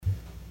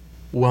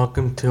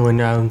Welcome to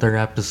another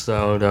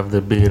episode of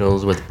The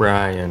Beatles with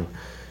Brian.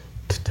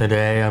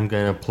 Today I'm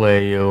going to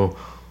play you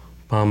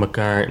Paul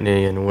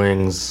McCartney and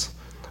Wings'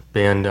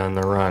 Band on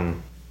the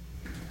Run.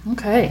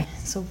 Okay,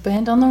 so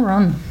Band on the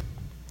Run.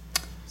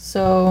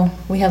 So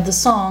we have the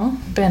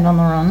song Band on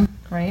the Run,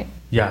 right?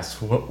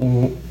 Yes,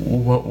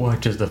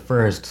 which is the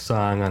first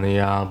song on the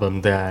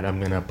album that I'm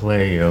going to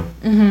play you.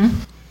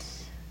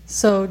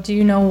 So do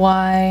you know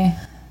why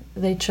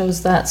they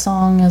chose that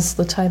song as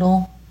the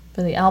title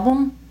for the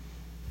album?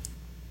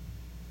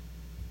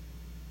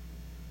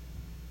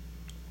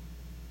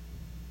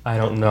 I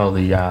don't know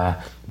the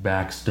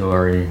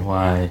backstory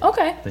why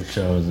Okay. they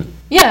chose it.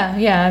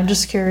 Yeah, I'm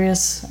just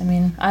curious. I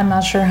mean, I'm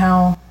not sure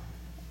how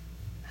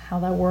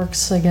that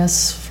works, I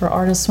guess, for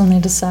artists when they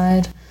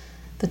decide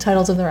the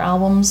titles of their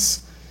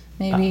albums.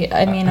 Maybe,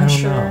 I'm don't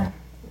sure know.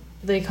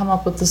 they come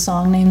up with the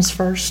song names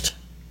first,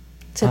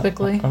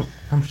 typically.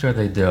 I'm sure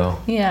they do.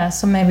 Yeah,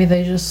 so maybe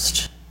they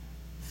just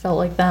felt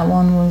like that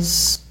one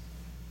was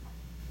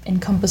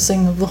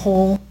encompassing of the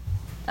whole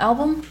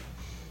album.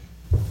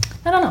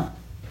 I don't know.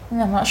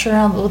 Yeah, I'm not sure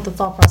what the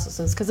thought process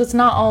is, because it's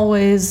not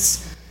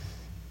always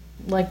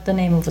like the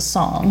name of a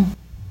song,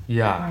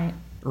 Yeah, right?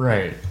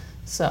 right.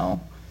 So,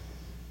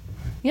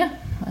 yeah,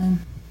 I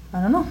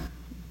don't know.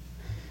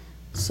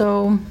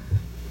 So,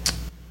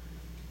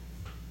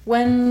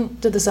 when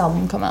did this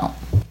album come out?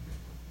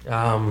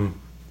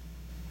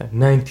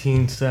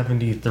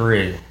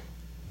 1973.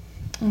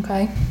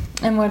 Okay,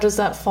 and where does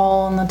that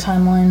fall in the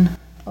timeline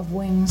of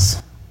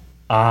Wings?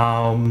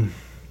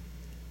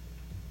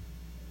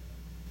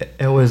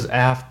 It was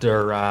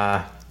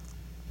after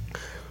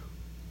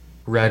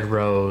Red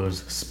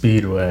Rose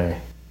Speedway.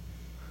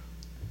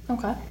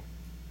 Okay.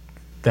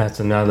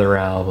 That's another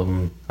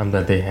album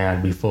that they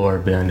had before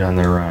Band on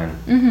the Run.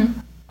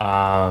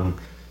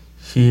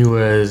 He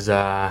was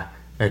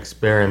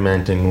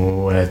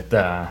experimenting with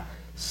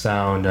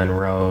sound on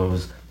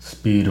Rose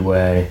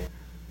Speedway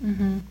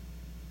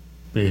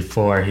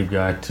before he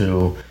got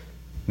to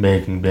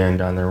making Band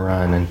on the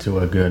Run into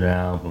a good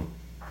album.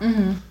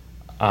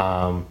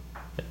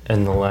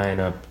 And the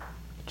lineup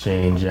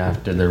changed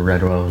after the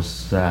Red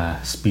Rose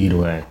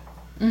Speedway.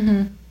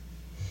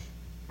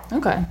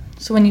 Okay,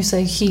 so when you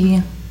say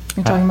he,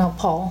 you're talking about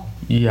Paul.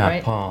 Yeah,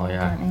 right? Paul,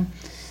 yeah. McCartney.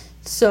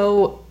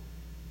 So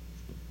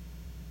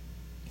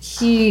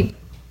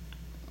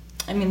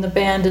the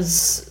band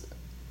is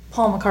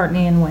Paul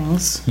McCartney and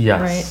Wings,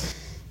 Yes. right?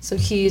 So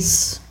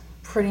he's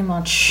pretty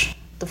much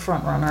the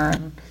front runner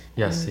and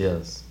Yes, he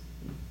is.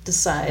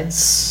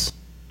 decides,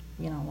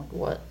 like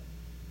what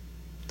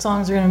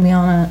songs are going to be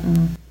on it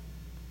and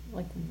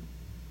like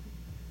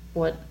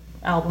what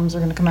albums are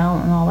going to come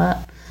out and all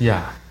that.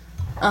 Yeah.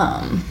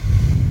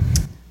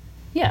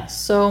 Yeah,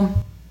 so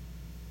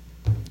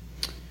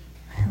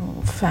I have a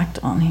little fact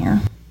on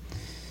here.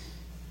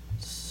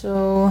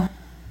 So,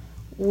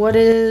 what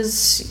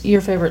is your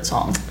favorite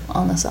song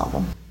on this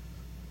album?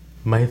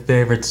 My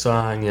favorite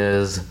song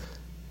is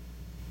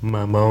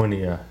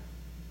Mammonia.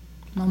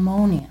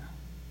 Mammonia.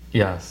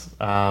 Yes.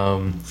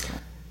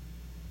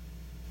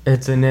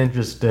 It's an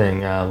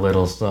interesting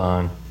little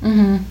song.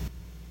 Do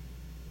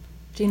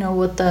you know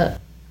what that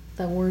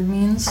word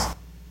means?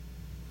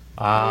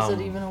 Is it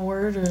even a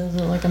word, or is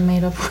it like a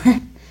made-up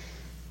word?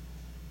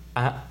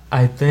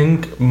 I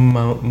think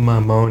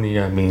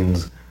Mammonia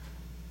means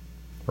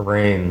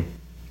rain.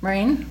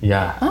 Rain?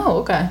 Yeah, Oh,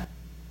 okay.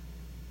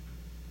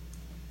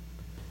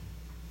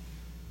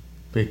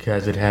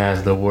 because it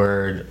has the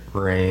word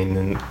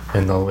rain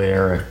in the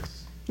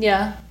lyrics.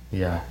 Yeah.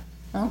 Yeah.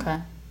 Okay.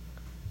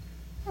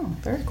 Oh,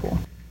 very cool.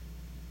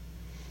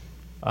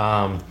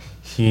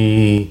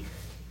 He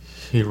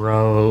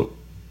wrote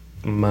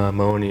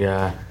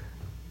Mammonia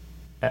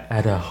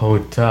at a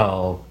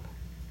hotel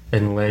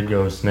in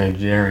Lagos,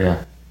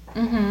 Nigeria.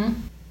 Oh,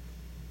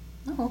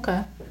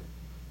 okay.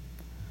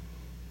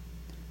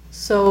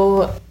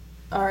 So,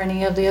 are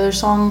any of the other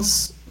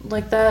songs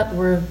like that?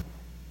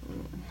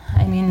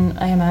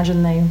 I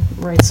imagine they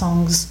write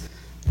songs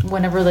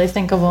whenever they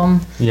think of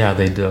them, Yeah,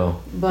 they do.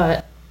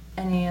 but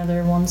any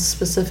other ones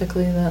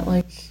specifically that,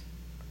 because,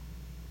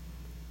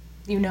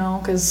 you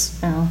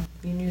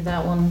knew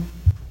that one,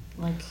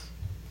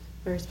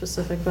 very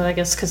specific, but I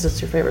guess because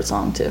it's your favorite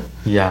song, too.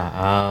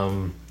 Yeah,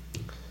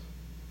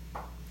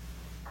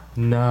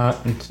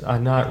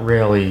 not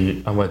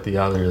really with the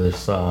other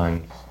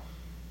songs.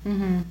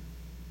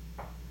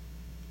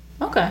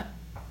 Okay.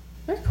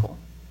 Very cool.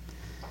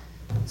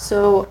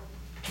 So,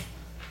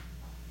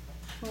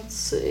 let's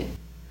see.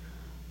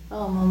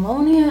 Oh,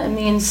 Mammonia, it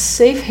means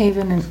safe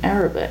haven in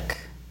Arabic.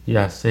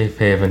 Yeah, Safe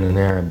Haven in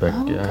Arabic.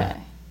 Oh, Yeah. okay.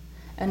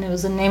 And it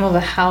was the name of a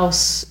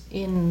house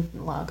in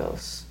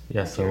Lagos.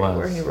 Yes, it Where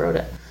was. he wrote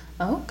it.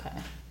 Oh, okay.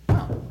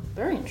 Oh,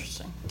 very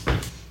interesting.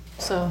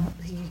 So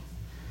he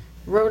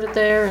wrote it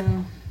there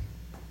and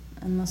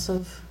must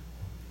have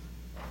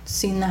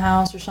seen the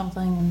house or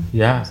something. And I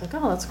Yeah. was like,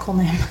 oh, that's a cool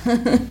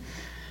name.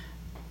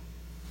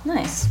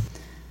 Nice.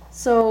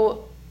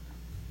 So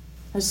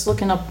I was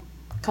looking up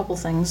a couple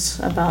things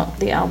about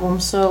the album.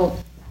 So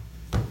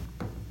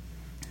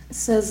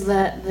says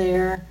that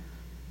they're.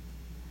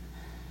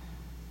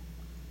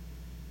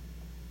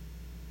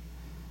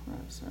 What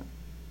is it?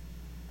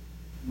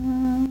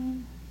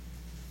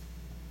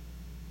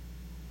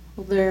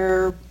 Well,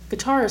 their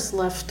guitarist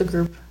left the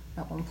group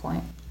at one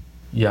point.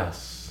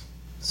 Yes.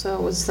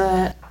 So was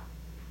that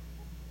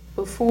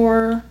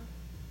before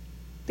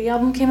the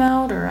album came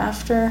out or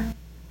after?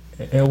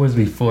 It was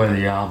before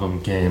the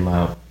album came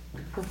out.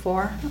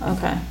 Before?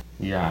 Okay.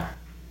 Yeah.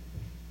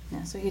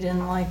 Yeah, so he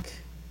didn't like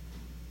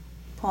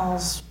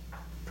Paul's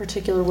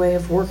particular way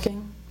of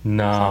working.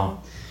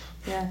 No.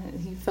 So, yeah,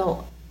 he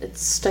felt it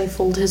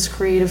stifled his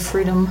creative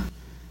freedom.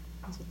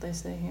 That's what they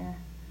say here.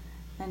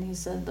 And he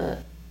said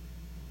that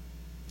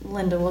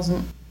Linda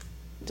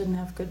didn't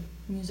have good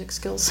music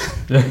skills.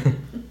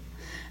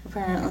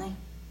 Apparently.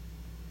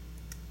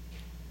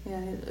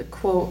 Yeah, a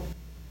quote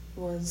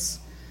was,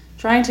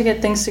 "Trying to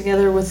get things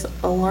together with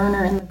a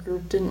learner in the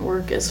group didn't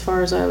work as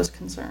far as I was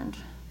concerned."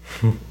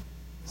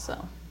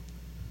 So,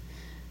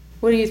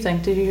 what do you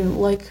think? Did you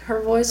like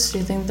her voice? Do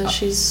you think that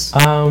she's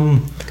a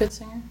good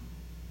singer?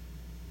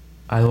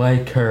 I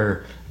like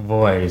her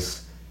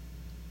voice.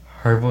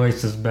 Her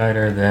voice is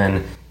better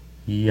than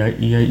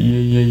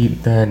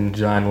than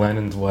John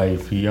Lennon's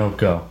wife,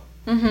 Yoko.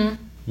 Mm-hmm.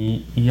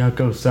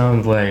 Yoko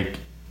sounds like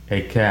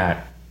a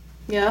cat.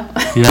 Yeah.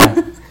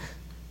 Yeah.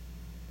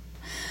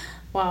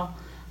 Wow,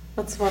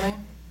 that's funny.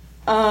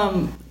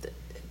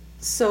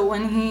 So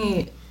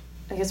I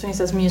guess when he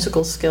says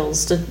musical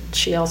skills, did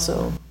she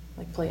also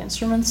like play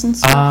instruments and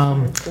stuff?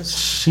 Or just-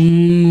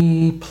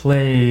 She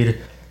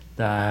played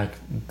the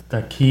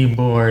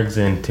keyboards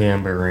and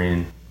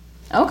tambourine.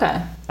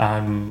 Okay.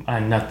 On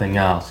nothing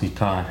else. He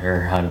taught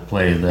her how to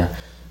play the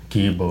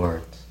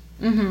keyboards.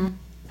 Mm-hmm.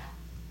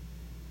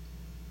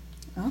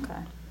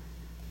 Okay.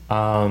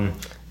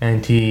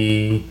 And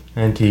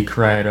he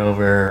cried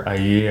over a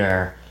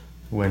year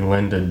when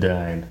Linda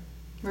died.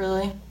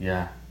 Really?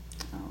 Yeah.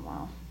 Oh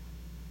wow.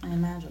 I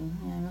imagine.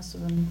 Yeah, he must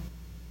have been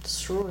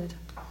destroyed.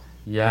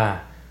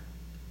 Yeah.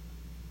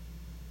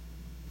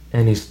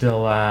 And he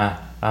still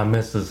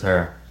misses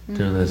her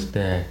to this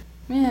day.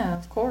 Yeah,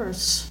 of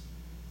course.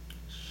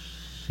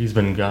 She's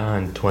been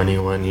gone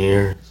 21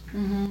 years.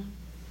 Mm-hmm.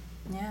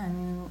 Yeah, I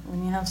mean,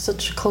 when you have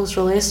such a close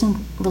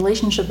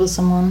relationship with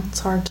someone, it's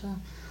hard to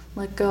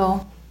let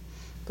go.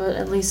 But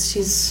at least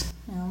she's,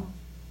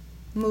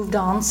 moved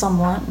on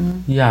somewhat.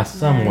 And Yeah,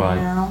 somewhat.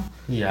 married now.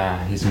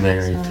 Yeah, he's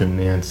married So- to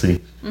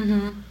Nancy.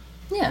 Mm-hmm.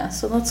 Yeah,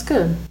 so that's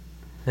good.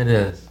 It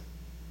is.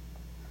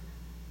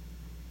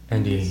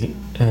 And he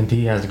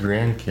has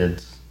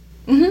grandkids.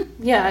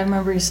 Mm-hmm. Yeah, I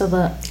remember you said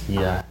that.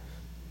 Yeah.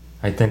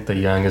 I think the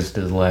youngest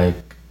is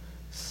like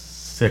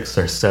 6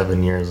 or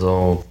 7 years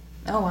old.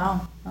 Oh,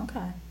 wow.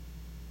 Okay.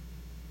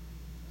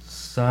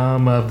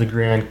 Some of the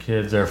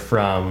grandkids are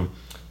from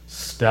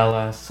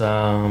Stella,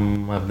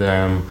 some of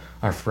them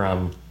are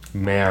from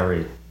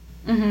Mary.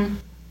 Mm-hmm.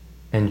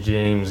 And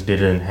James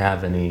didn't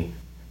have any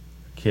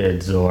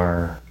kids he's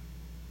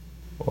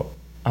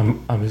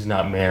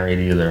not married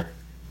either.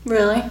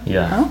 Really?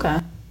 Yeah. Okay.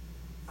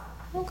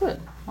 Well, good.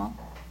 Well,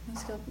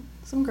 he's got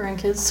some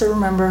grandkids to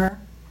remember her.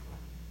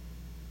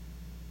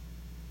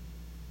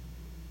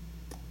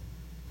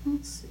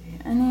 Let's see.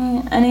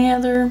 Any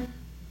other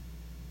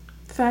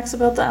facts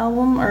about the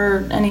album,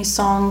 or any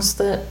songs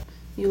that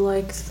you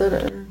like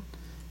that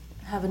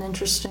have an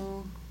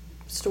interesting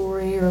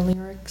story or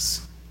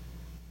lyrics?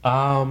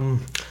 I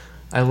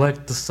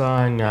like the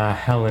song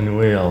Helen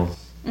Wheels.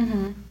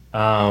 Mm-hmm.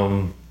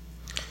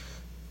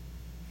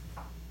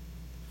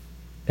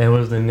 It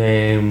was the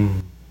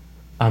name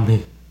of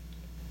his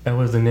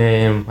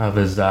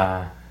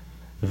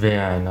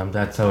van.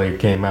 That's how he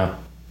came up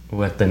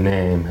with the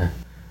name.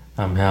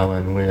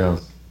 Helen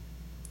Wheels.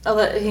 Oh,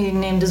 that he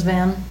named his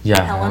van.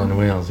 Yeah, Helen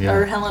Wheels. Yeah.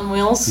 Or Helen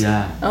Wheels.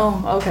 Yeah.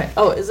 Oh, okay.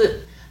 Oh, is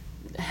it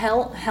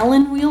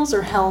Helen Wheels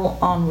or Hell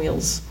on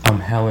Wheels?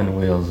 Helen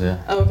Wheels.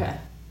 Yeah. Okay.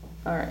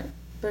 All right.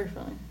 Very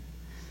funny.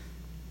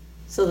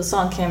 So the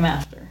song came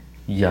after.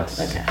 Yes.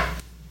 Okay.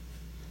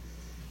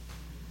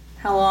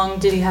 How long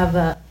did he have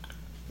that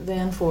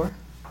van for?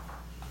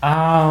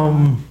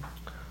 I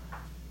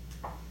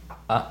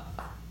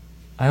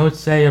would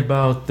say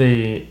about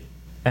the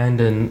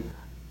end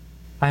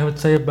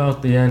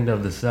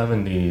of the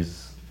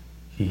 70s.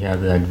 He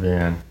had that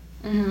van.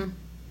 Mm-hmm.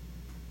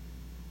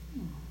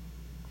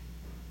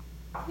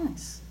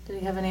 Nice. Did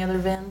he have any other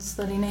vans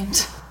that he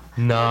named?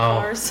 No.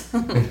 Cars?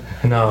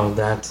 No,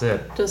 that's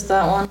it. Just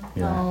that one?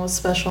 Yeah. That one was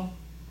special.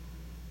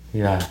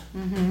 Yeah.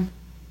 Mm-hmm.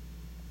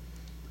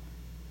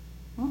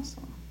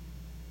 Awesome.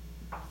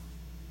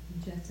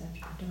 Jet's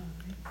after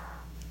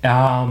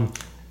dawn,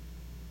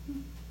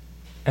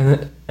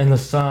 right? And the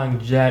song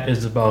Jet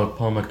is about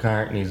Paul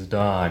McCartney's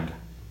dog.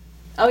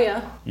 Oh,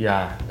 yeah.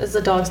 Yeah. Is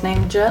the dog's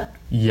name Jet?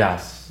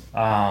 Yes.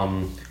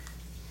 And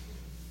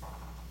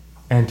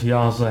he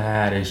also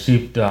had a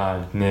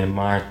sheepdog named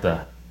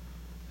Martha.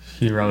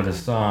 He wrote a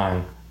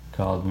song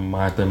called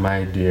Martha,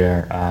 My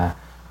Dear,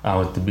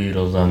 with the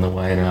Beatles on the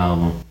White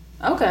Album.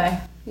 Okay.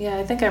 Yeah,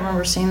 I think I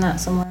remember seeing that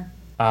somewhere.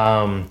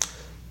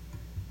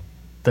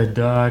 The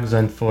dogs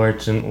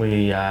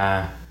unfortunately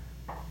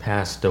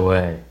passed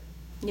away.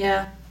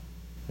 Yeah.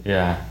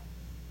 Yeah.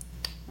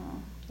 Oh,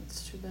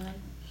 that's too bad.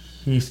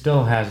 He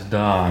still has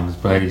dogs,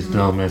 but he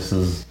still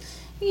misses.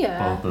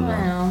 Yeah, Both of I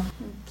them. know.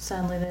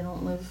 Sadly, they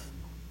don't live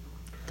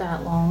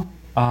that long.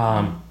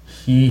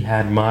 He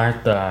had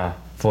Martha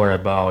for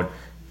about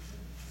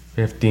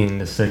 15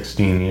 to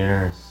 16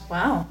 years.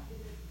 Wow.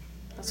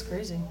 That's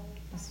crazy.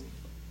 That's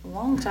a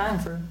long time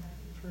for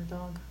a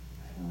dog,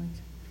 I feel like.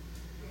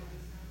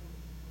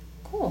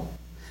 Cool.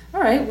 All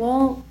right,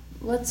 well,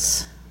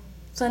 let's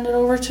send it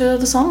over to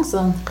the songs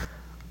then.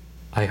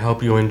 I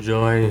hope you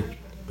enjoy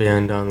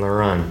Band on the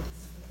Run.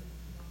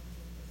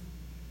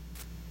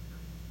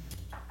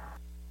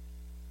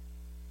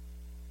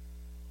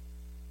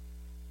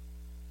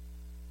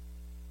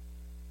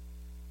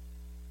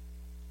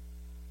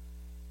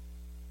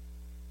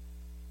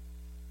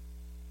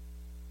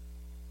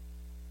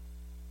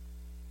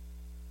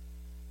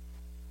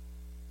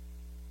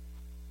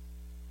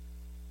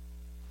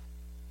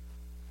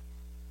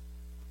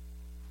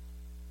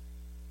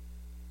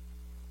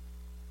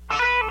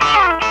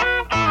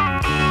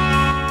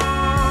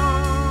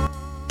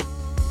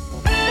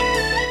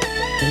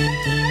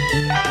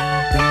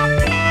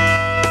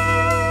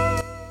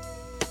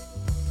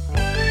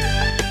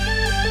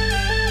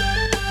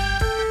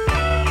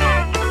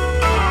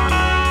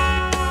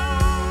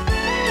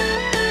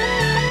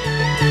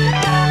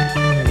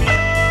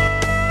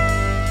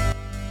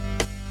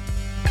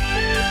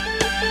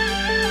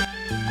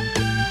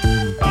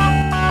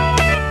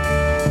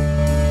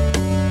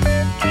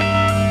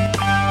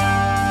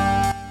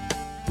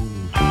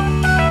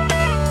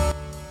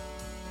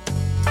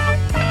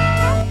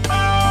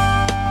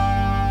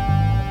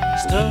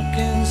 Stuck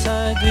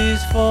inside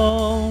these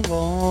four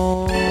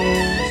walls,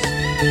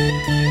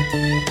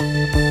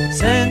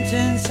 sent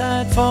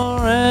inside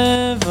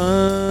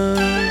forever,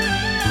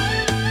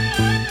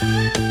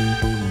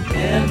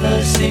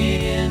 never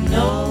seeing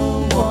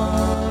no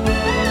one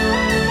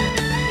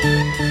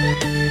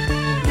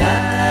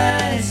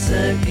nice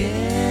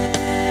again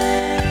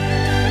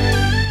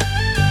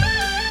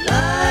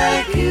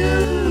like you.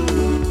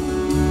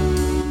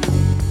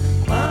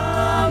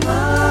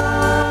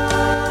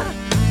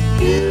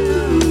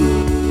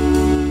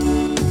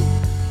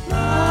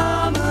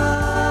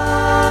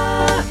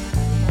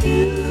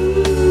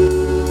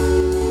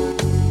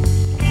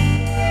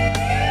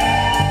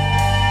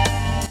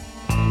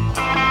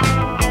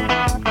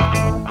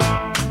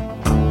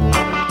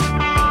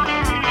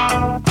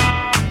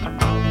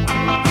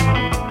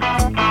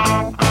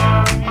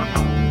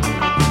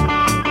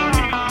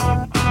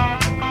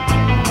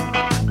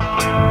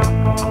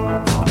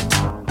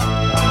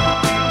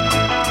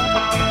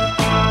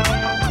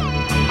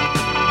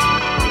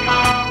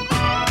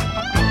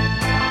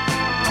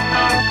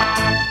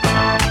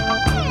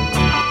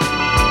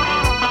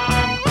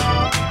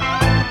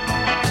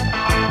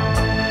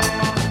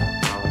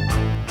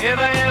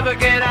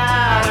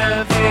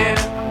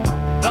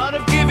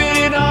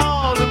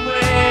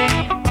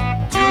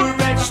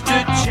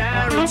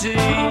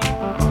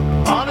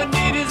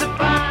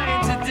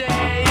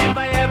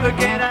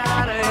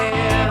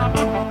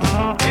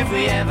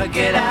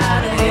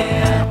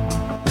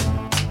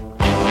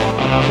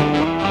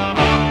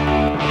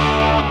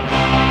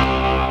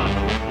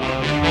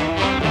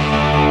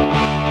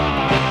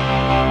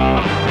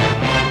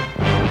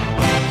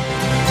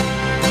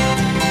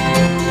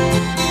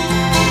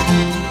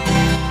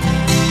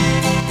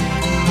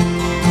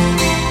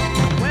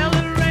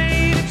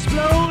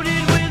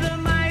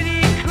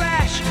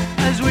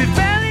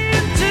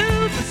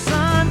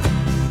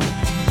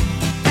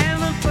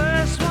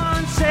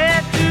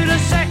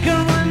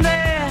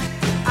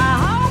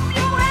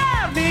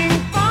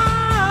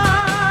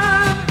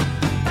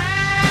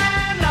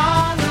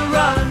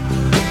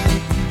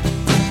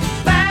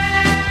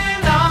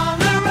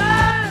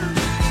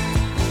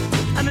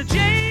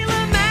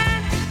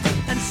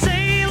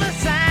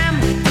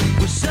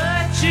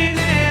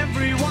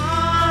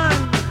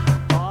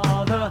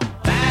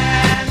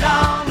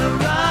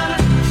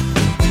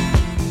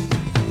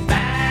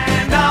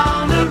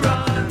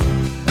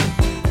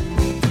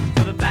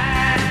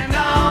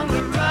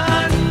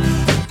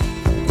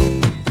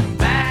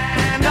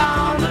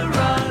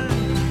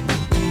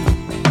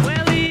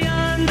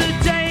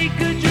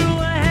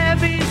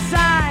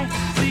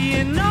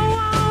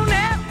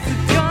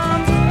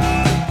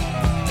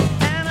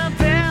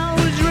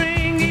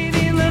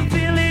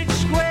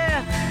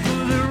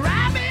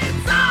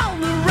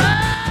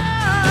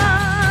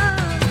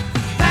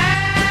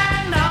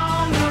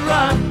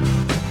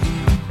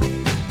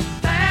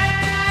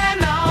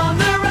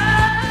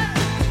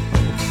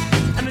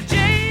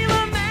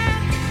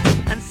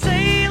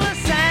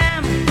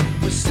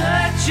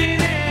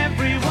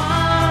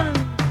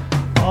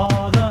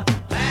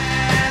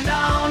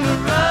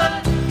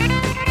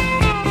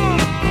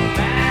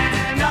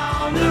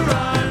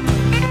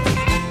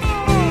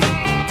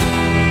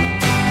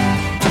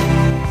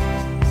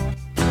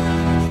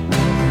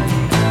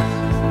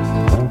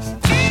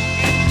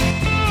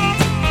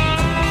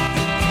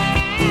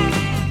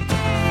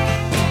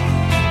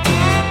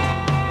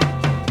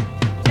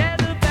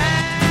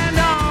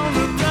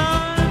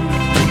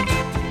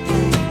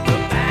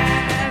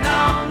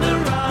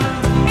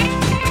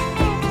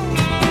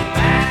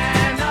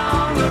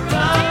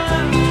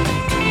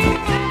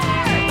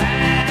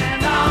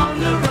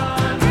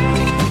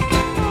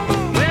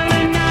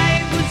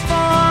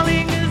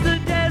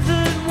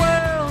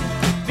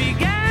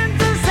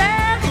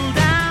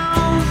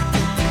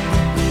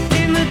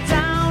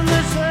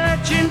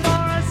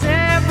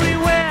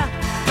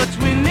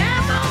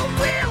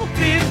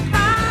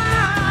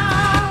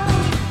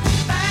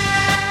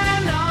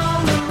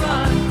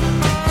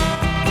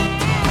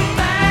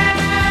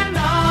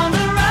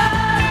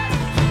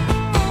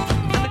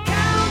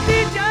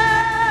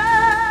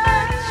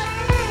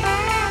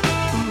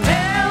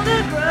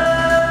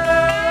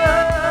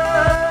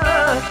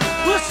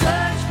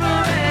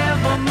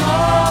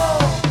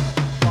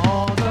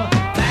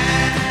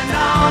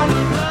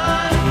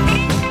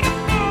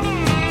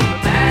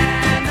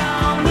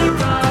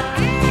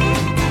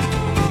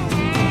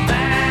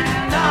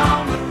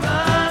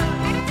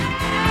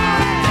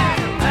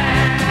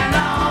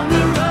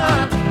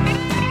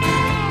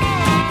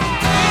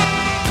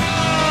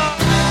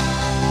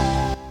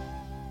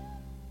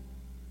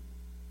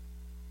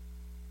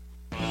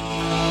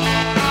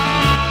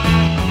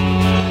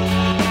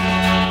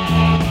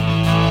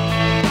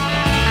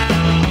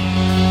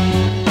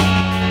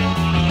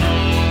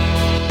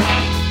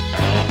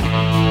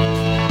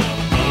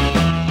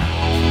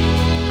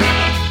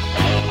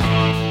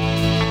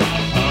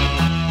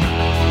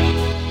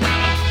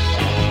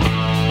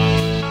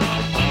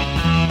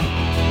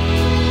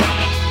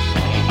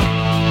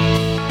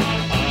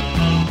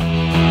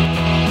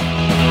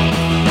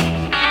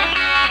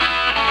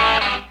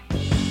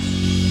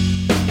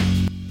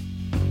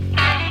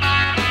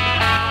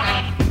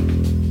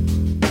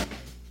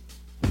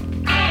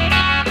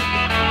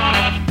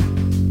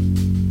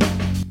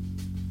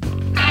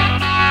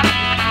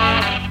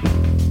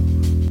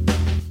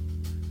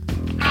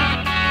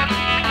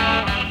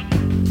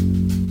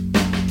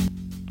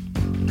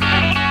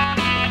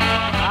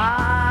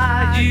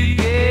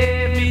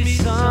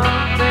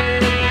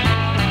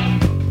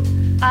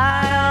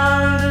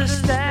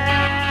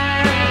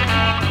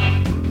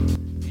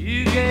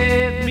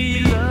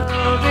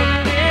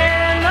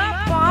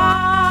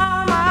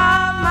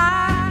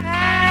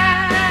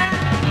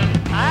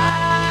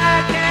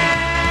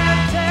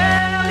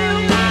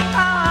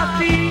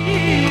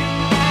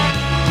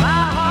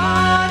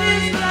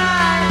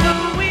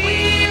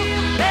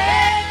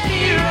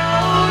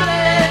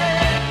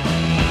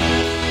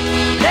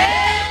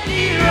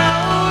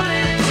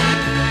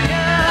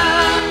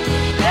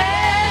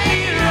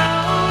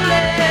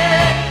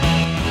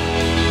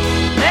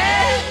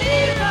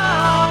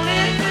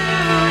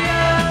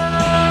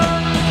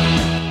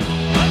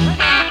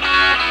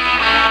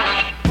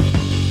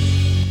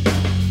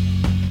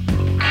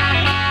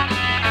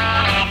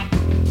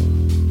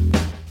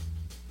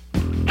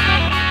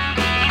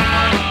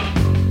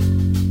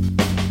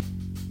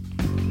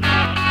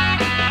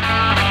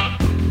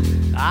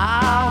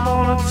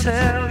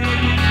 tell you,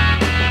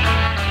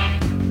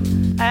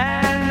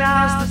 and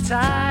now's the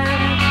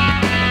time.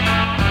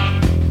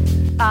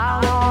 I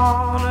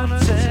wanna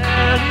tell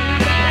you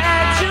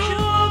that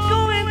you're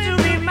going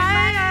to be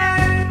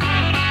mine.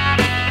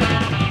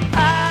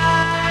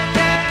 I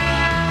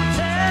can't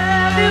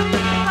tell you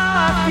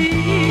how I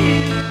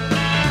feel.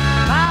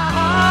 My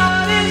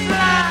heart is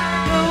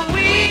like a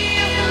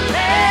wheel.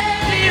 Let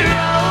me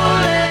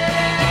roll it.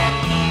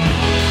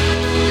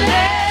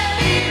 Let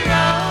me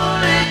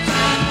roll it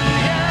to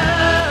you.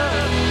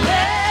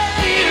 Let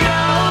me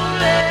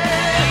roll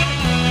it.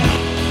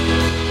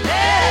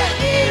 Let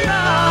me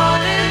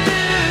roll it to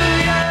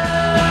you.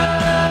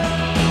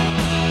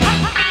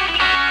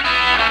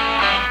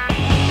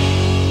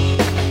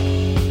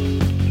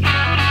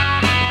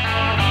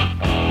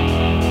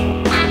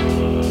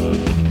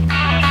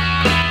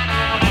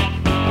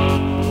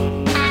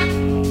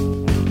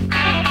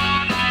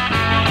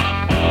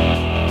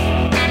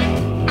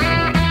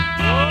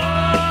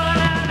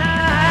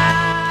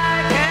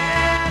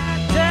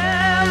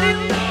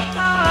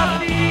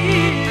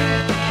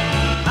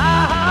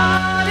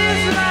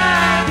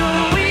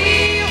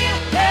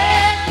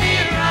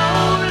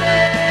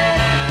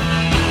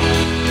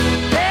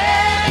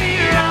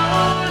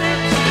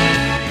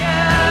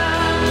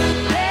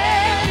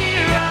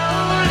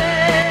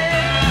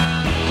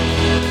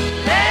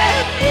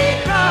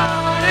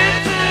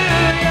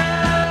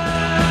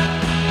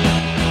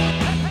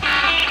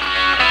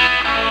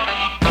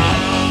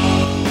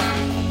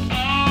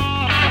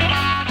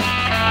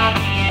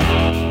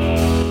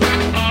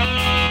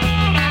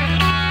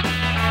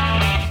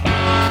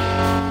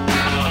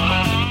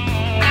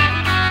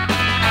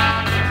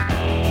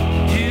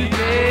 You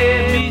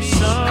gave me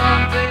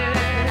something,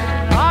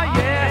 oh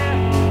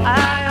yeah,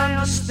 I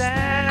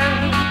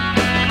understand.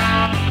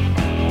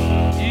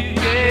 You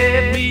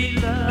gave me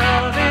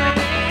loving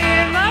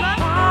in the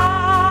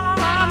palm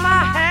of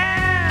my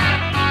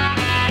hand.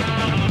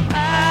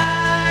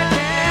 I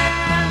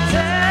can't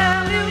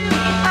tell you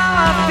how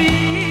I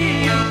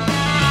feel.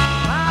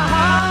 My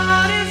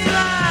heart is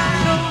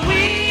like a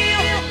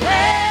wheel.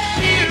 Let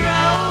me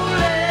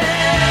roll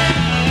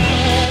it.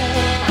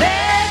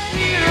 Let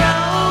me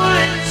roll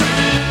it to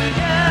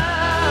you.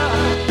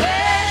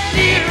 Let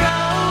me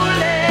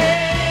roll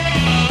it.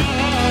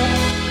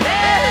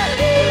 Let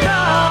me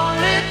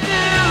roll it to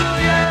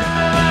you.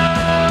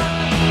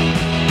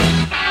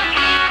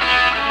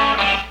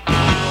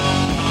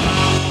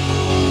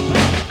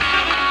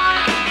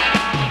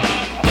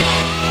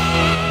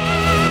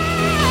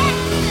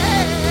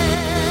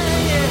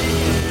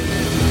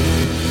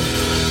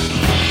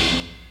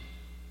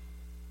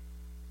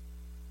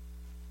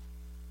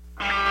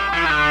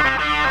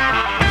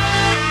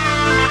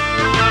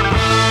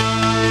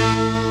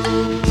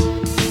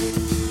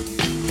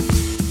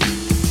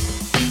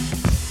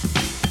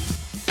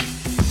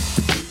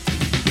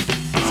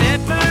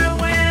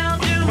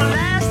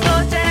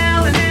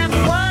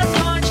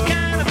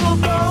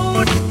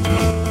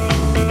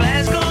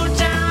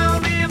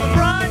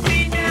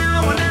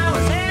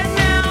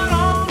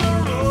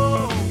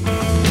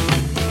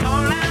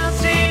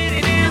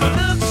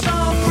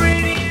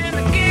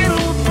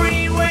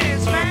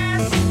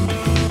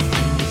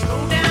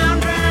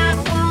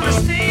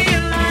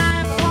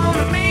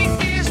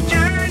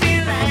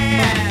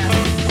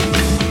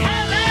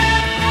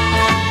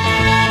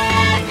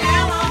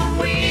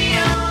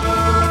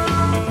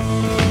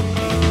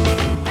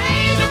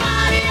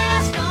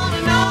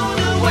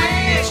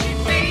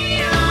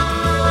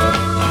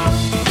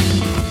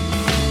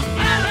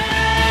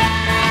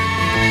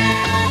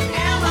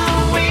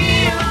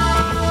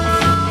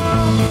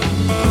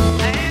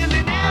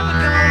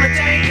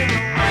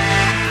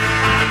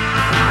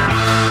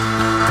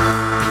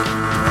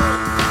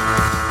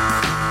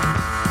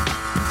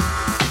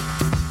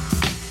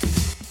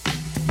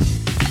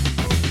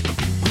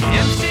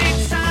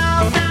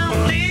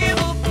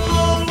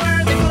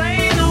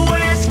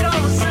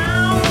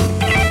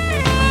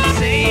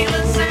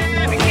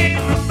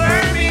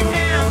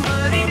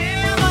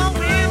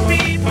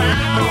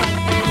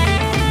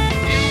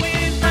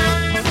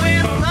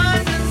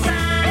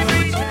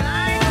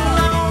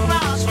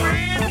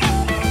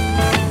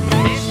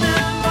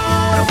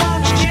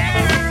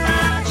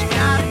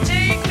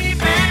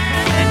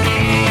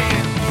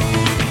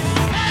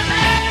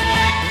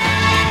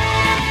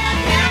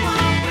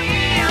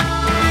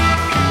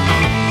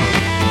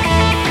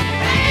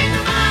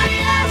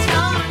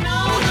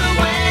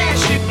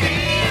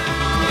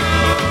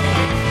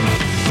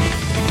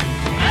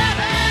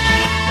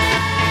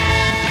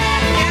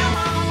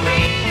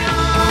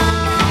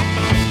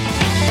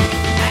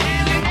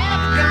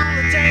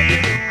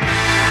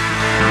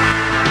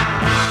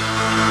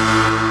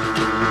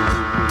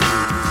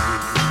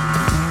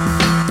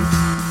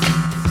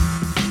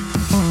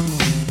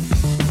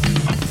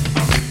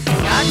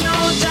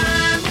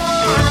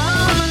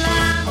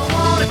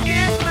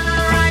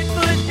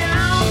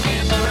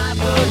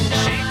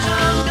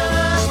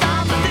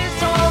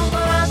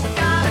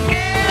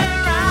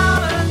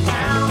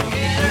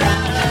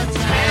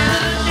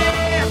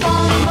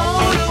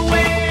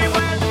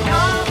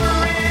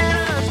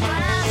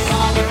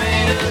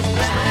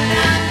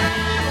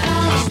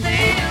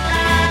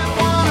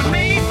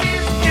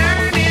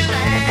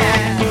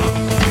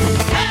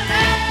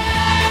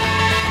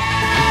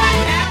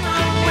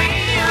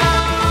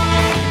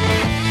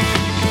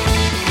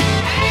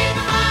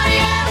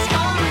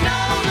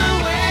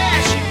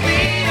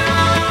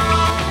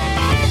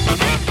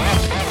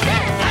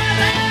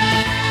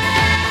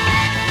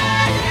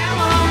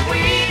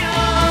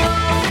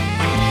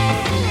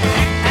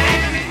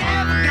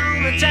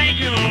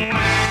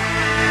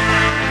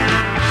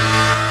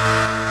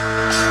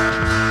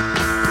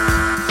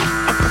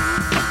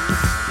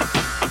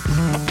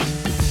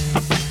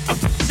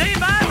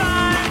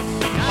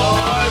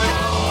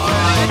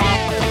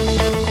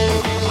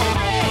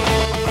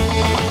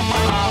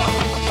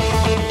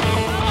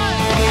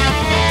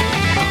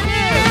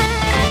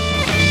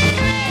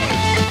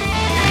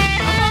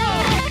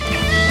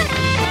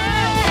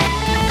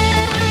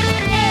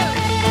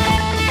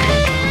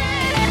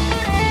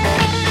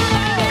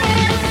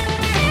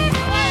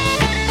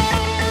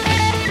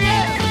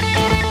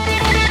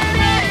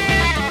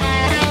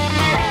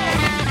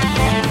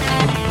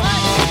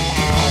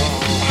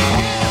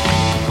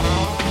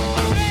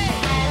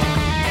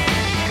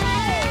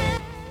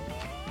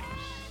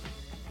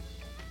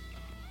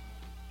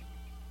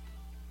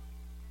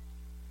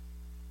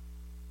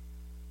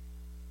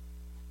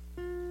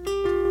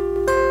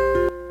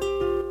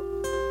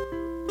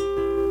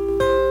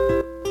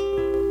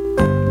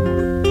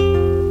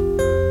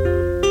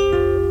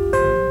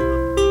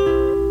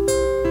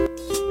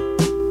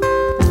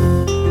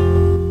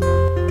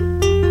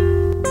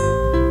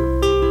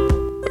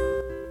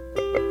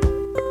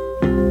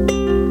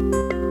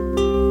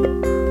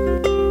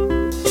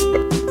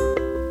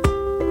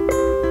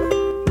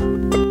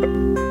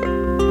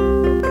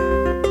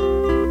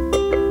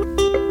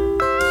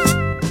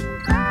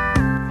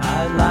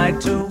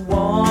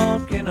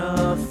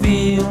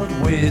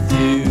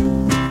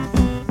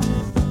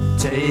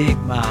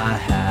 my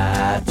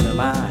hat and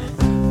my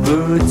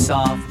boots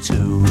off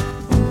too.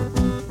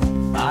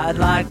 I'd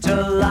like to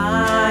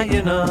lie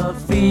in a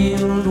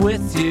field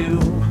with you.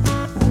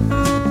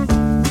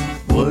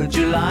 Would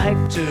you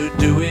like to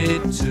do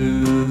it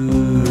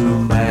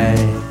too,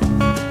 May?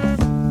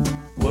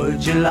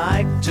 Would you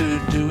like to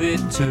do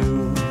it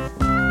too?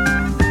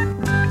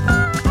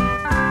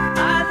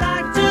 I'd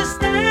like to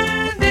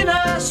stand in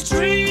a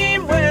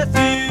stream with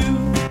you,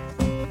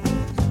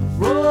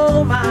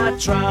 roll my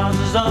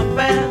trousers up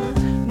and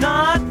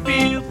not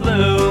feel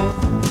blue.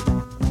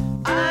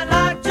 I'd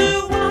like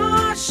to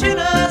wash in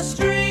a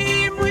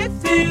stream with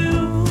you.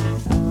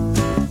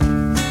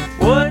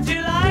 Would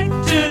you like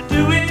to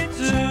do it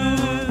too?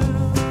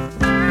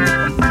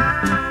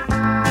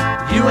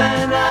 You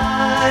and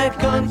I,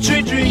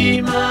 country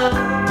dreamer,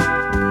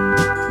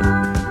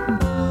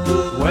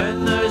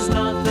 when there's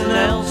nothing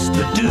else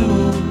to do.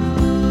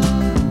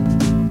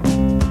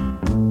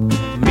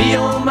 Me,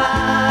 oh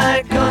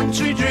my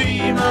country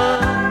dreamer,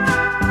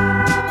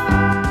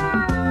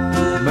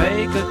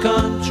 make a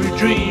country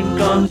dream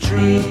come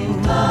true.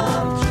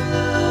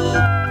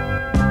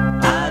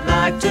 I'd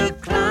like to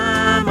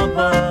climb up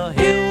a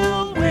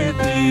hill with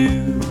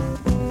you,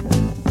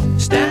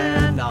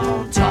 stand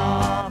on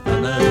top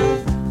and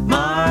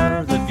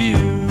admire the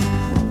view.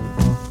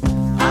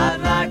 I'd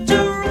like to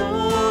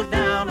roll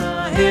down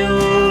a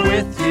hill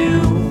with you.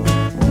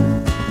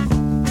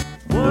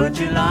 Would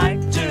you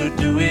like to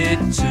do it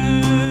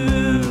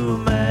too,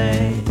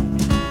 May?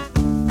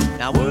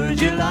 Now would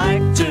you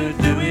like to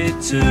do it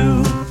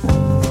too?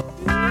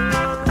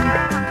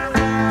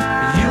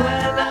 You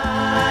and I,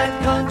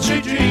 country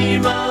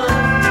dreamer,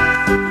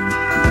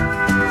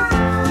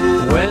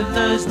 when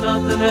there's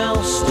nothing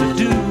else to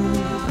do.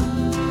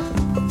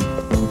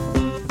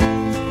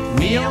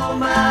 Me, oh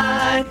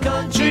my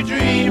country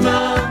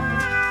dreamer,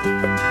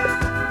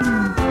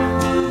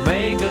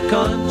 make a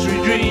country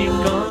dream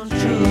come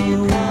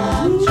true.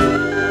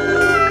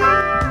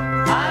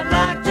 I'd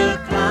like to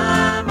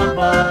climb up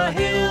a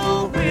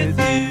hill with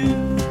you,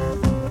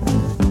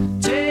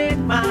 take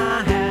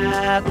my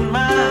hat and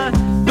my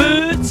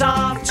boots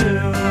off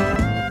too.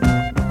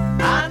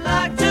 I'd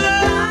like to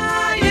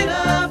lie in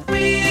a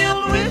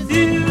field with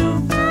you,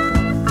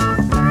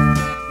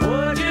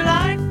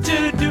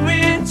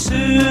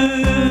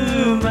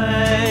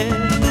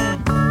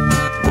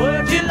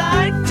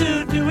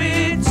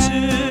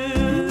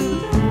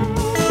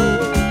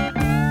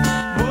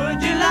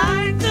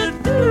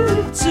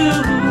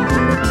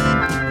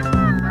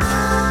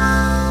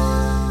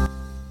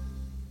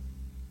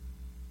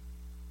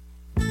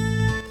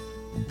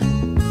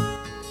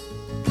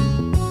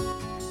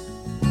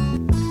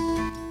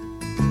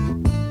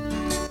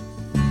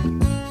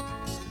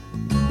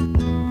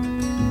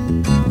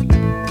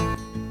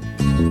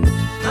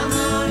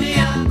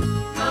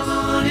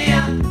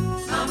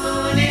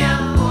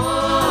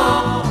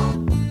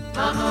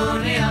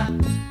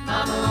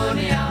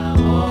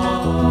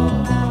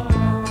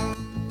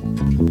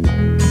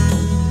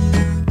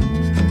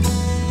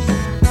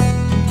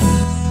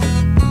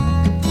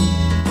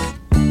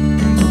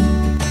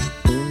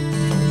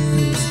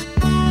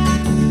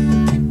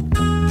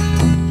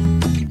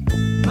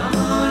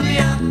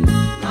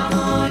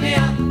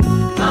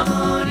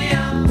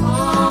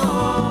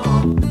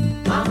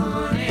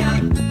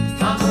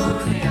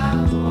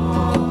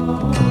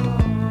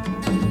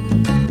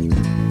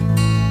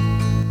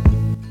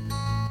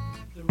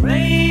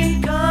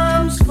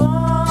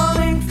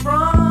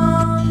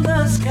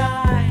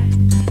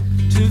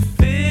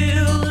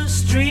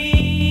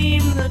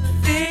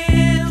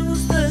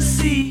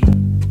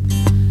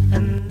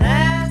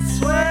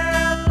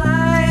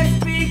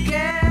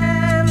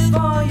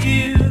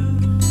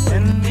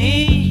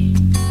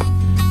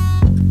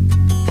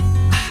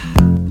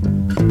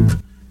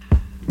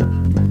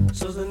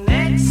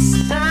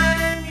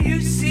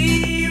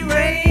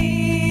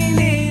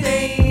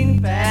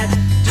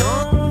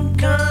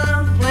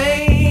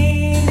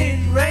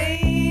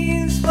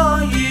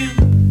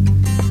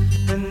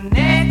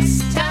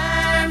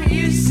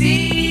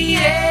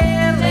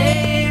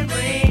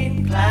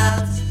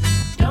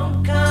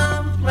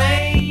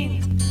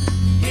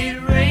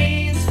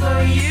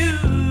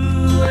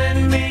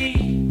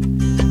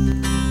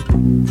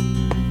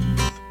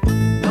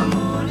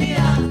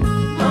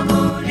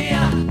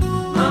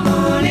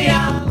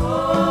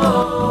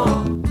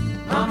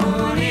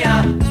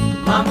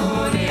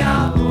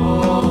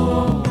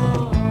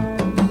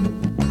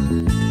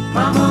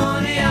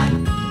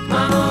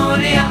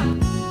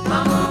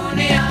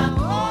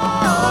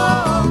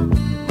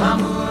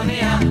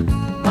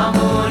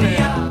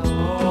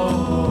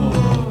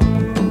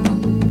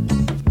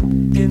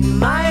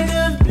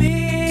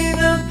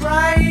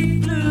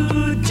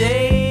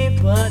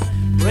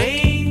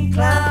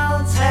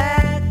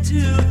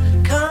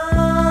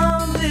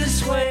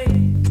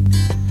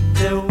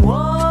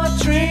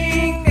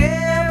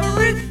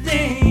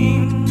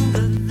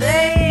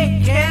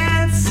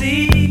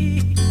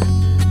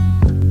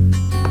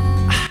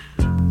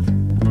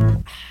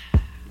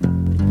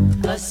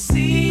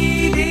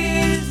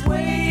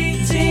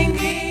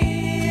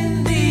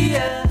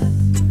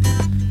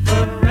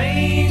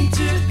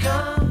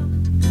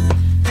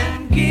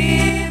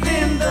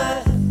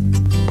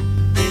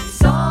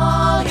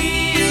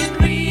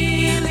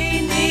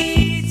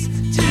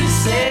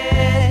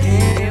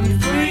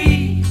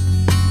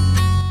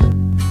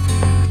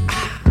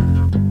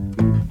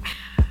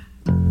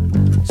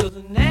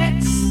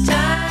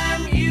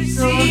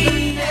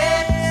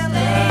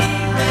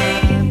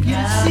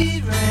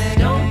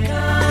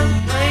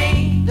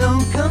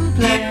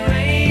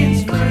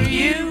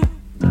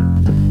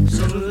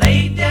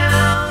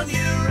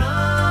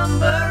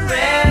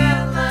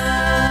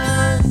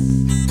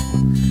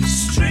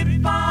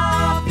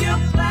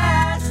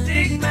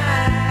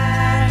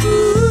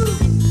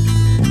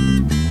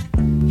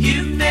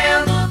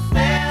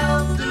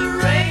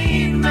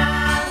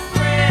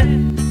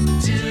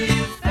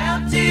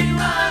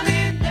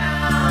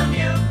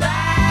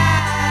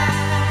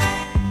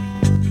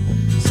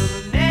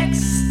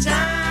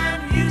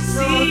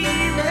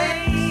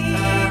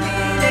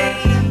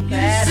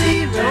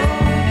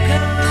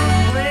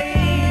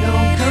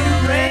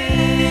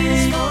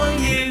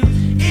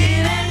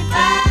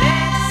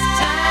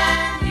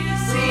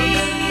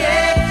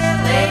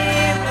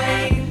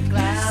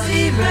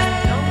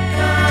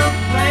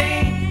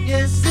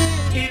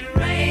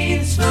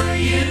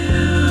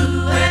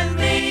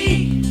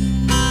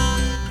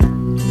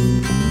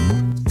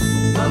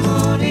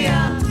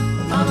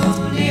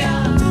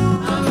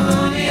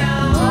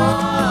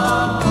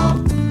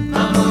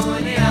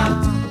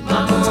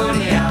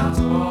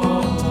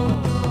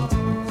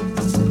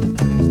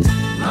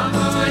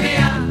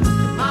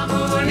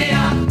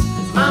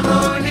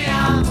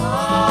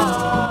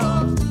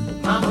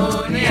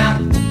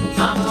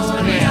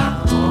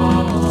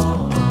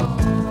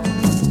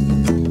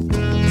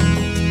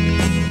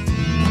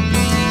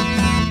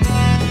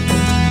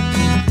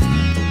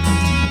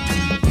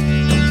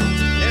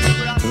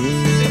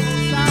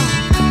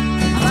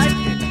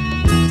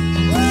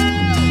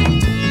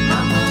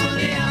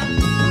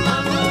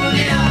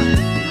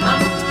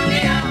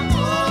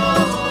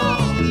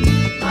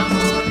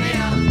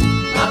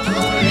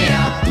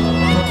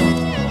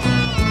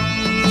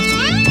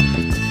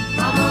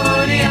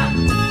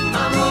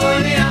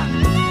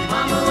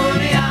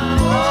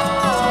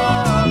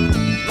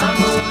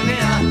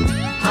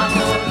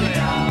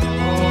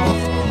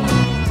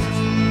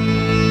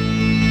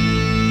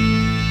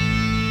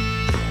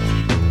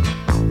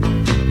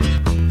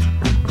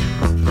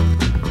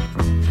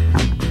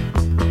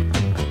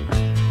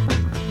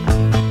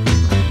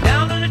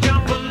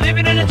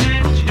 living in a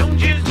tent. She don't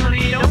choose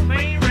money, you don't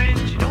pay rent.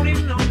 She don't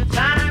even know the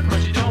time,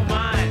 but she don't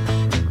mind.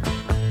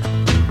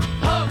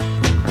 Ho,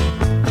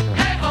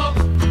 hey ho,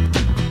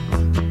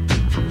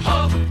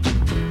 ho,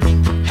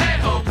 hey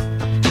ho,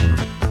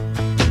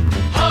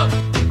 ho,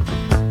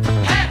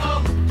 hey ho,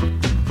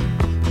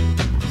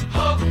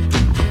 ho,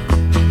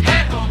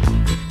 hey ho.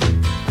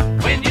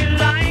 When your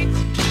light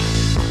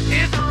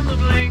is on the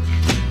blink,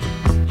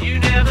 you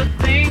never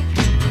think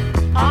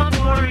of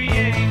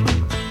worrying.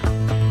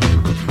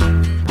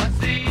 What's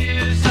the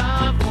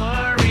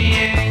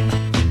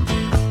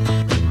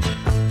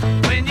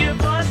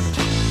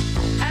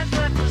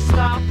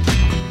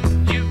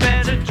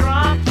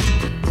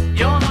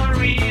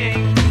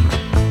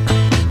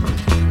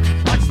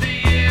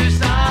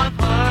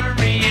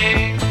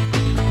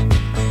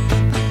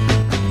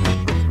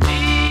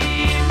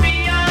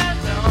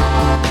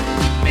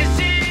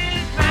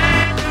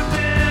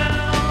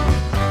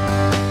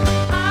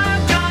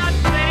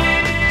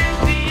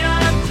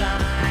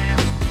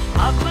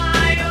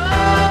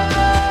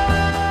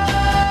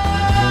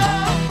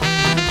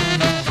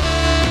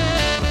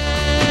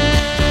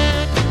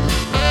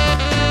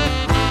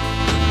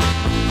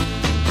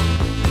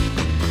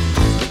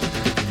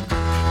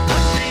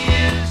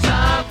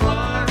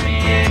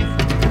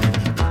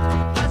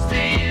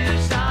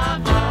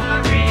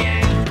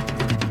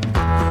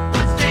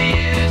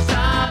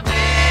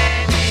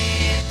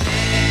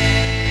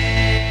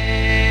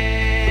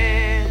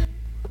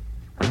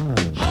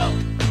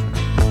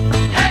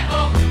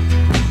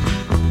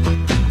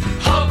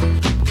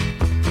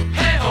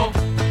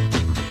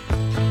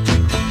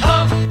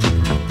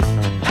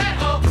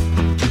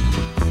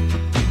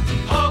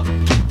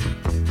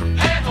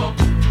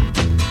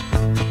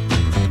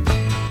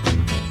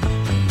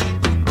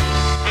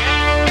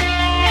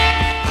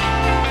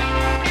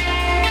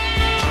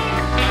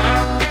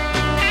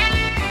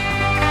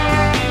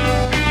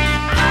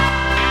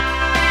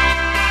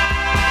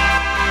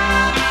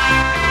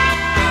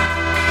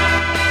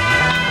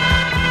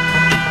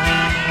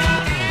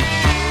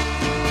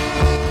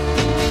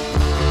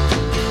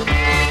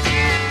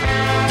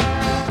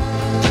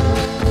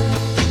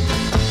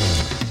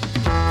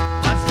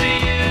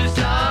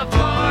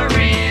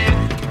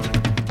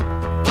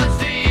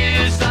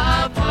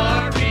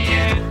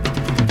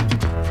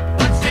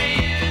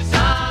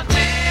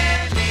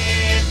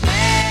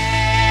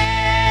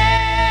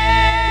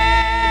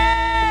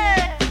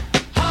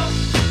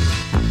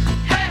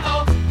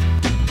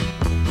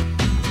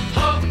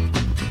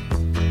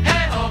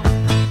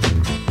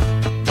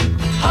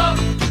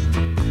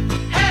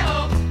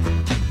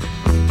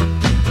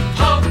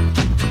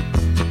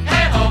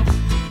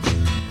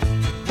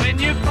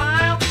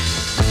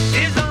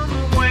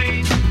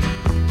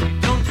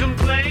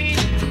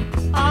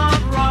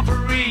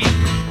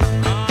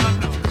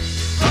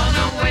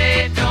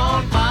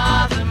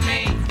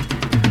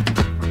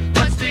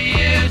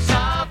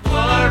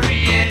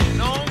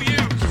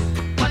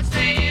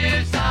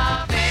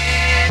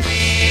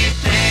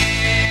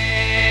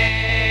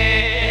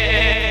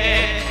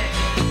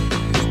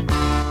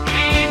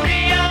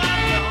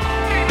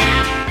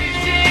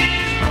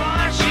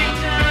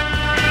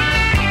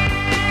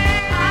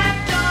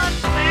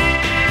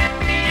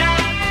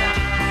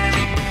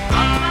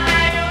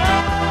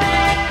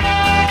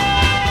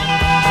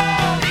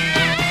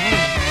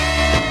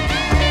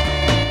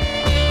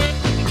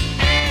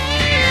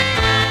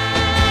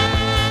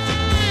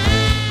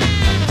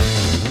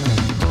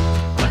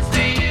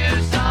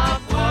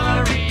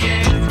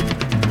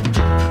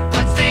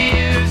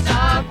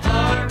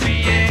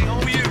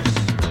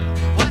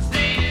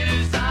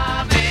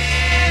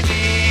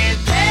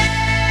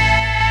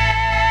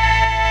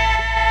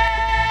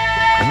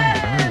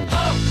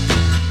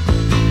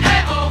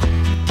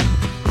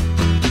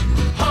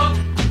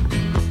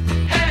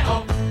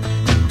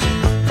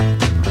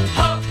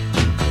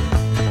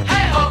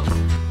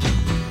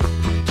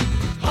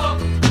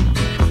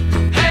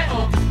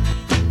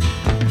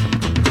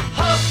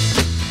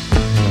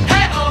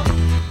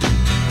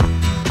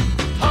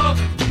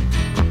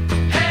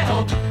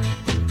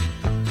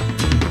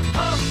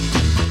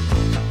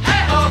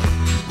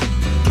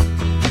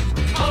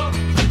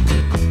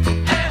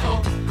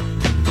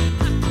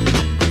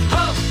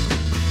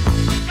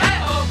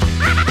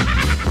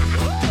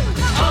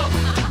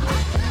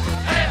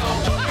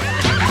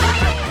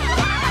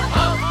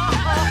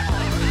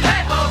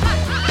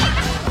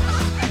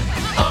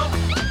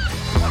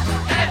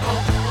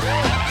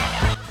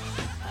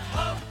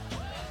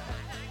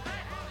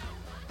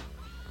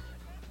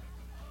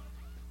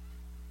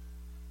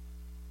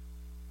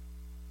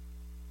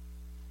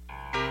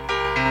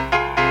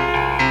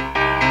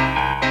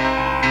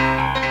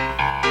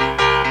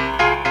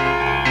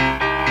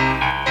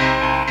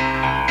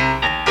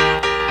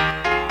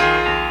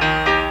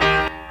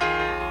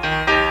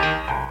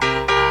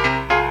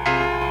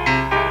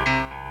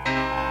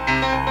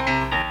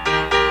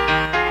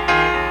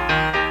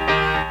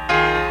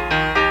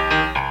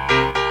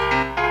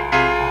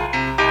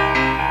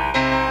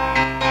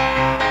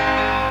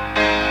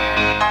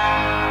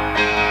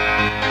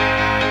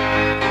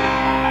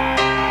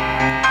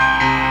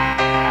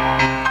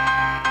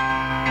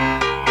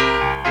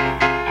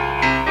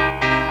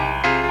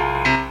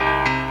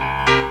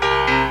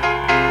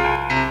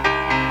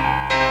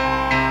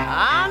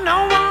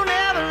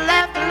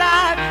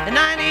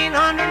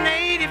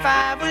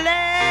life will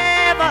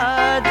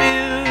ever do.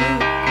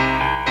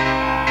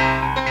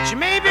 She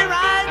may be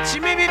right, she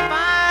may be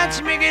fine,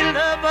 she may get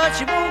love, but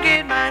she won't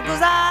get mine,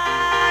 'cause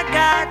I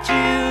got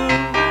you.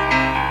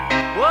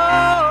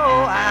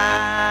 Whoa,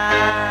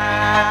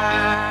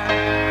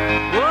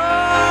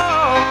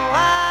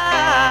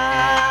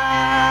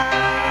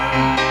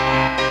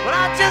 well,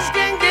 I just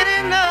can't get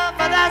enough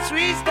of that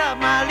sweet stuff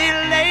my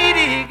little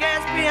lady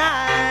gets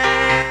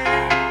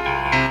behind.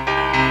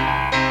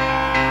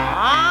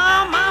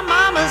 Oh, my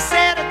mama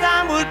said a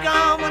time would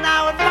come when I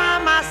would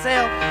find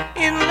myself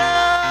in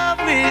love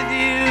with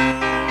you.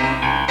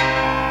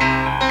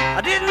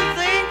 I didn't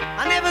think,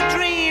 I never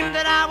dreamed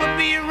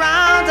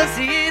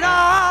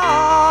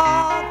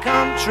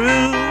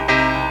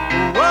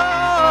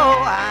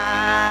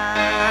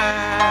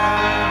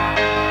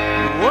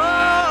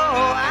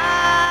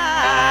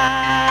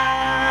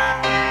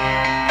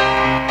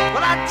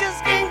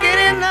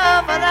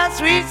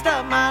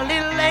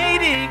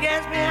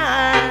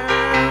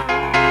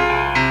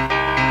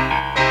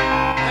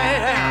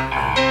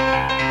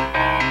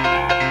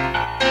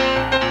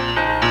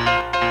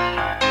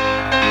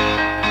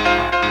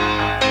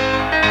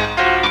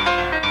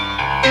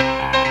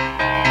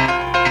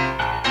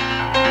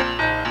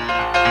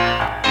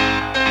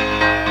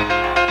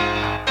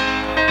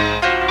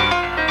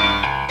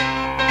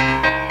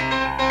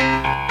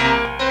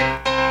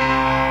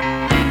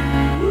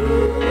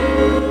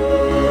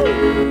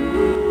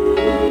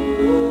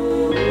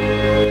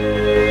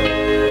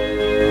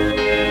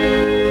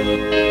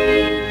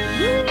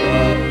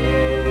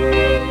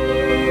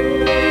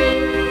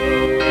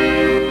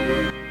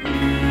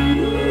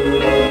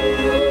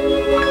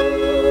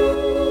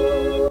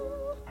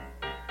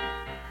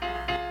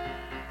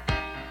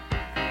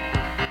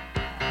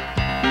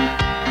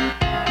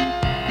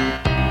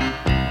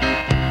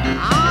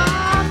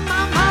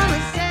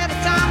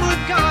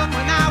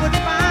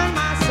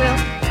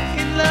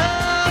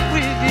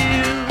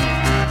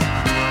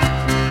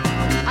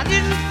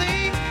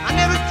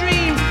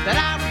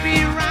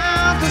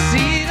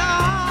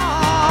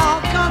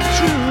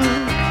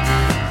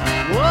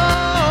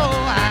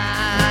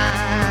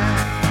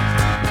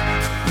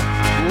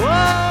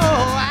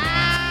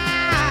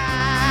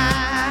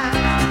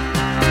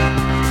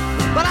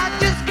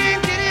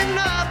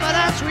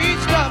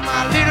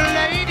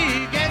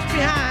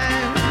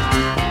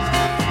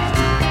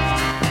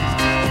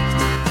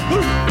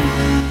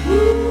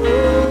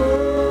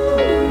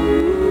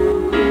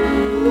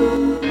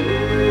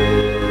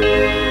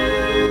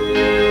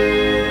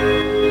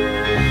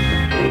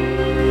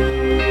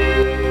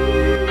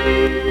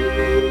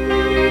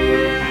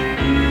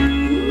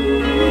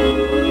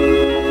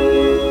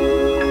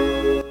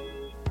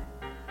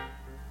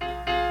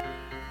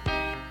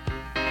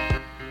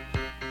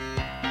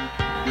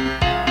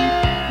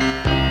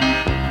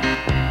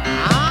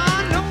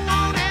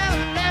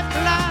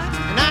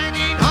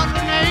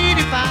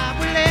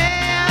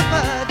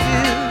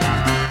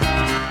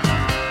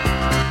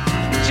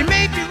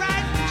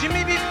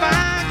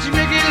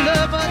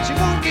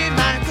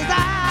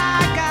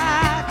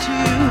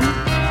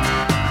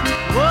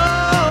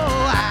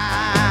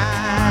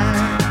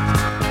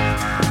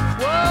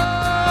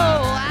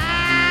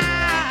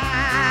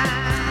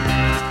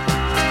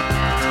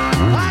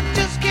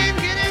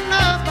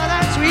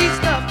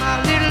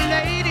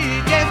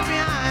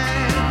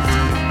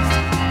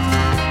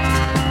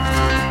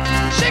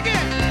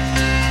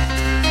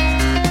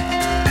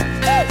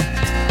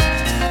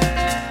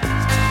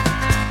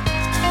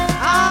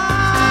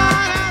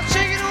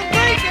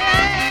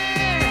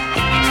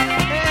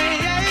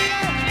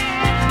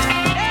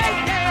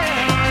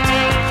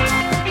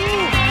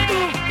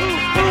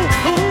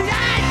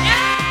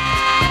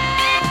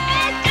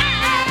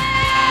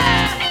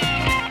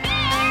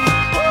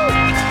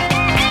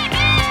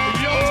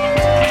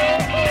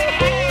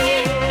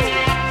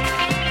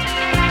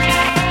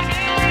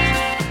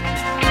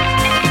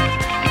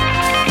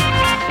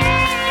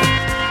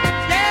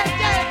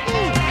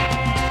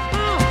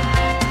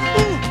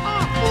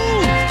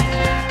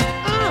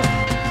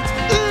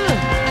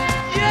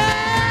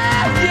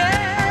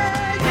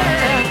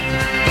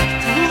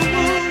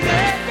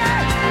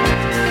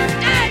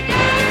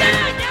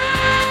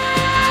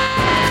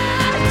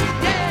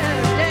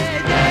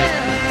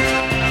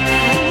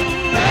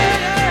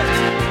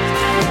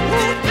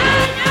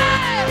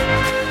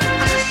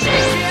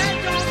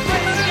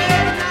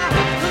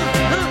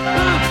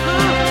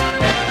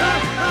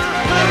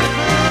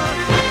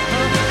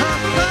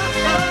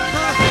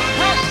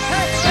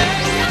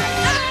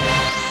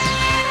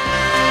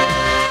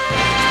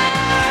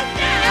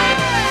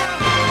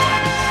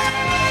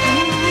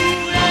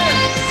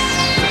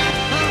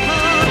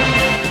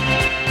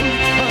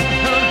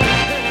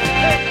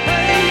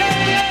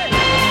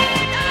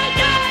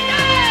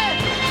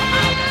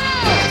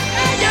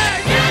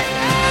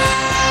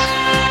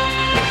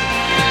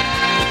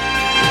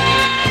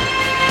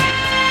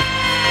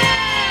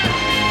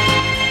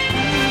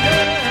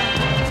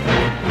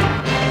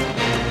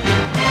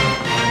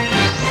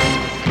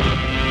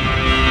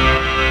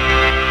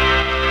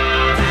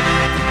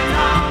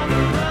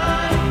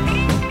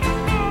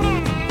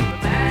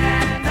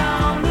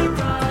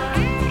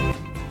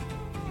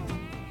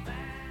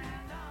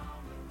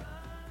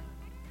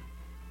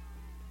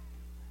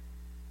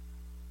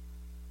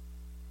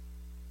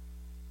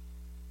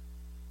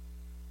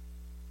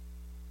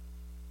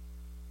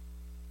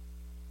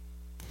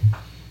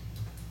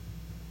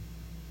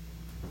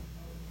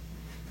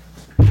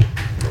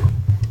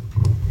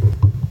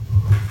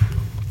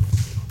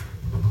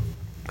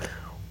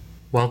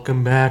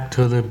Welcome back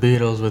to the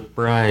Beatles with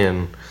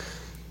Brian.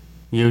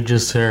 You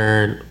just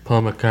heard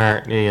Paul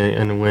McCartney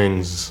and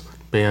Wings,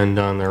 Band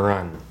on the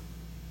Run.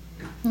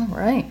 All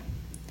right.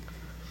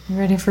 You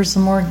ready for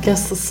some more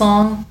Guess the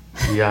Song?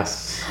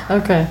 Yes.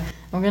 Okay.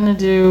 I'm going to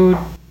do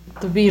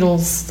the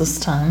Beatles this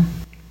time.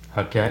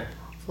 Okay.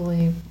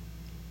 Hopefully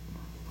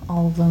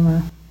all of them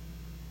are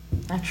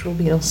actual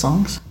Beatles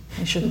songs.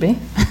 They should be.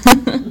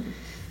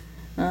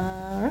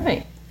 All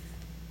right.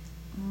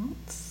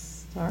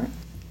 Let's start.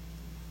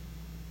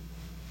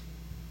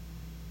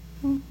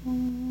 Okay.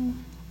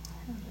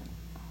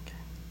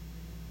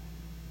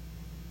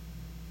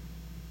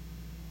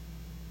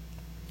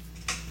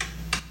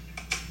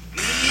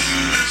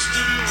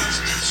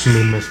 You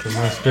mean Mr.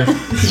 Mustard?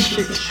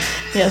 Shoot.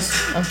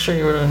 Yes, I'm sure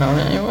you would have known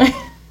it anyway.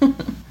 I'm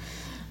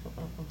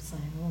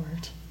saying the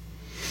word.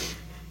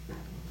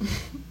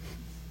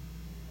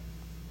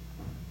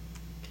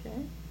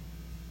 Okay.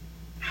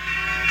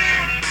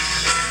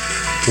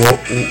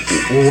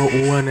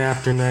 One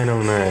after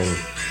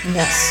 909.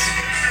 Yes.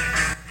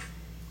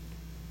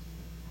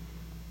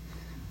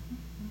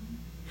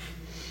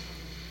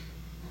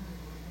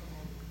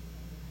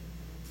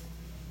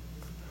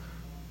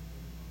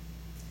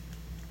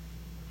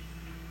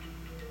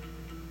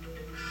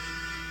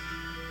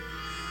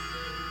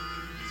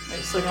 Wait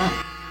a second.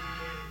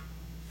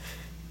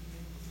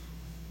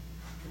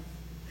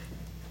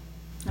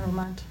 Never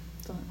mind.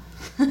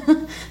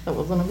 That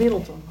wasn't a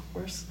Beatles one, of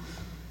course.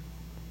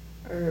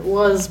 Or it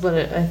was, but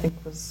I think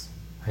was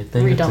I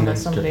think it's redone an by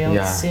somebody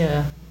else.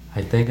 Yeah.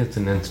 I think it's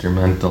an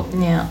instrumental.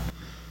 Yeah.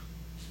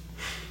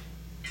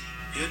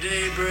 Your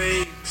day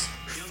breaks.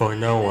 For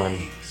no one.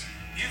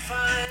 You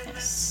find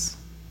Yes.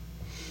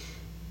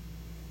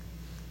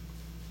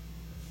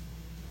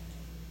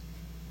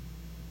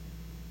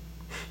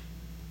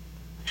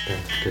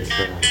 That's a good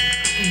song.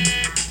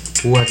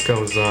 What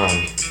goes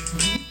on?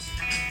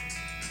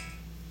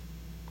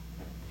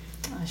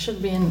 I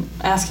should be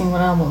asking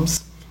what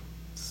albums.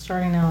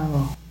 Starting now, I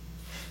will.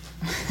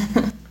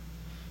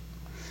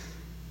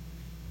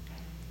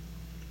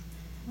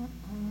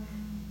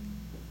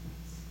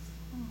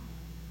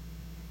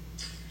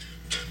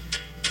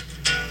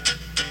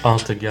 All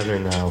Together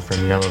Now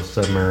from Yellow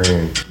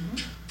Submarine.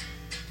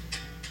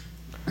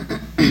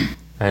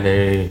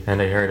 And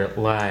I heard it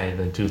live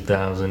in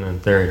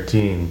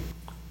 2013,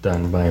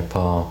 done by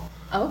Paul.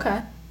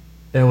 Okay.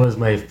 It was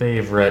my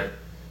favorite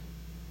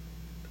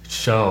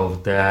show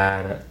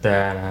that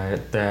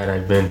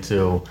I've been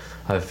to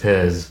of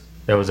his.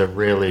 It was a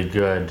really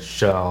good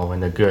show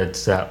and a good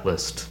set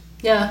list.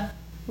 Yeah.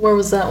 Where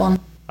was that one?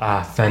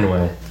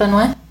 Fenway.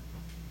 Fenway?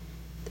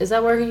 Is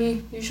that where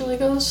he usually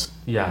goes?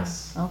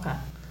 Yes. Okay.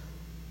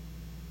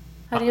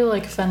 How do you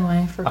like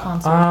Fenway for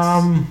concerts?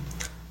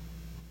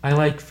 I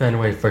like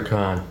Fenway for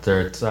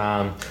concerts,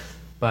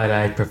 but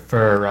I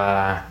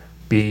prefer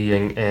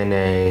being in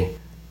a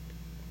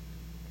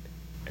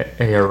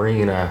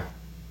arena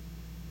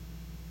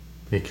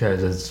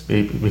because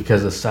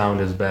the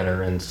sound is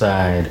better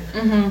inside.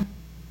 Mm-hmm.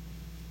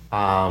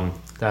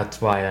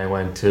 That's why I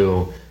went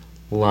to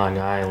Long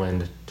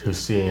Island to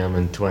see him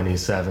in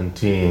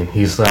 2017.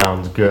 He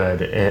sounds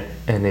good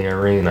in the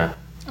arena.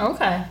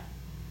 Okay.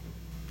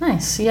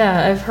 Nice.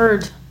 Yeah, I've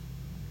heard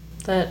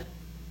that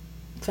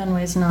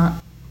Fenway's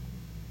not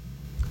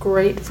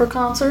great for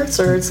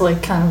concerts, or it's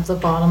like kind of the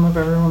bottom of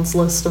everyone's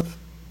list of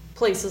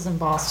places in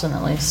Boston,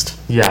 at least.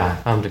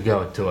 Yeah, I'm to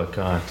go to a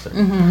concert.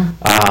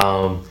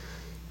 Mm-hmm.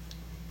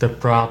 The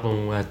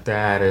problem with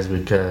that is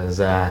because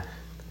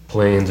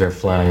planes are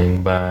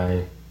flying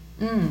by.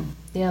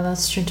 Yeah,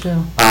 that's true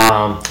too.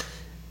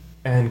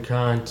 And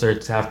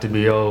concerts have to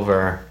be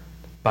over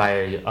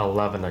by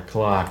 11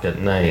 o'clock at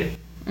night.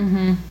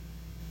 Mm-hmm.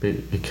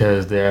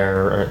 Because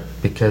there are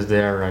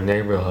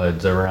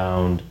neighborhoods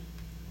around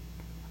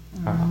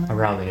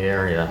the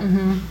area.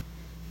 Mm-hmm.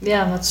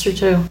 Yeah, that's true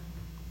too.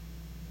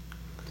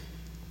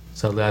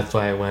 So that's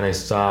why when I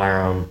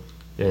saw him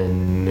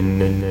in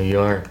New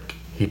York,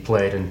 he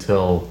played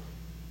until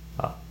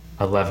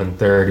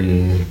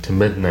 11:30 to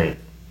midnight.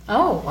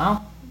 Oh,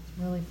 wow.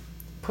 Really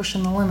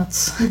pushing the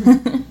limits.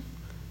 Okay.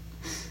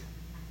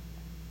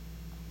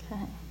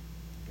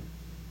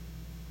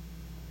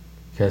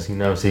 Because he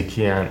knows he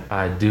can't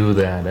do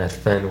that at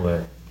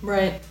Fenway.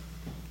 Right.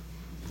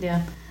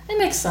 Yeah. It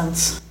makes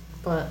sense,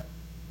 but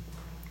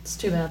it's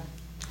too bad.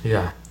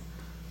 Yeah.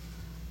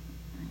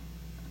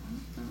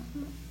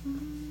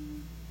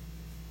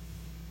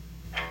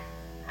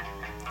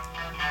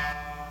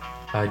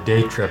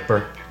 Day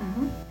Tripper.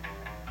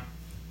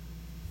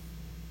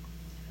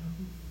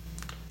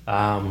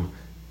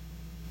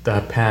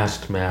 The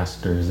Past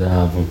Masters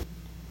album.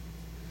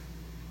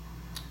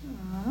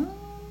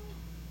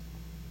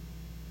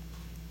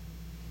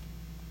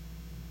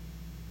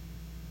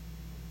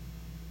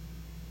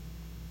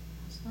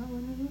 Is that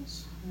what it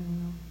is? I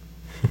don't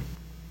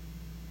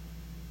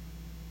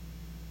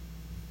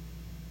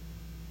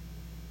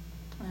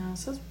know. It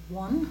says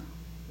one.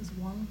 Is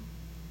one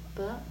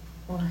that?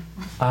 Or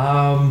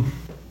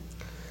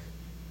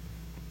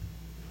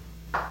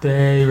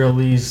They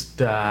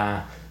released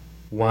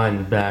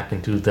one back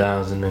in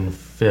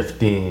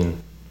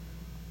 2015.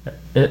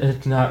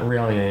 It's not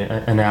really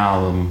an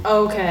album.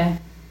 Okay.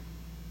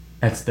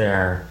 It's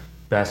their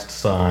best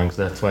songs.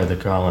 That's why they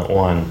call it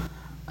one.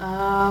 Oh,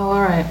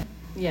 all right.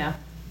 Yeah.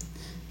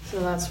 So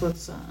that's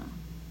what's.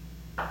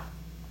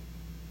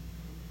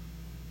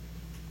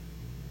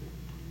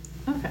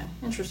 Okay,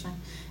 interesting.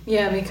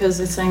 Yeah,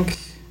 because I think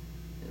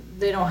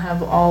they don't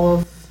have all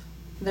of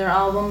their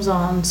albums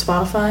on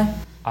Spotify, so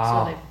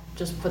Oh, they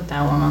just put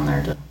that one on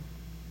there to.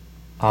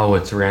 oh,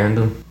 it's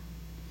random.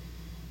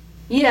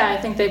 Yeah, I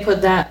think they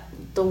put the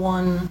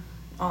one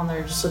on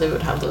there just so they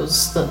would have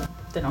those that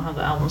they don't have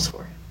the albums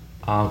for.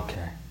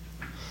 Okay.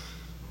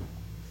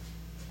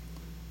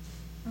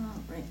 All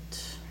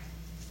right.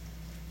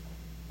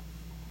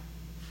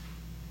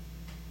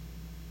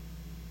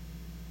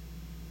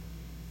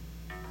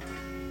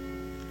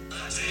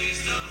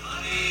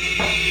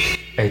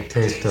 A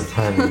Taste of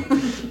Honey.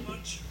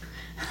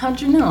 How'd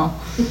you know?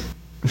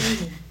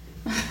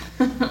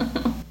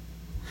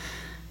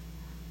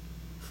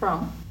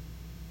 From?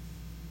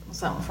 What's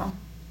that one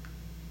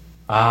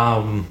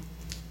from?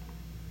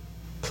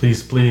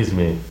 Please Please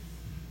Me.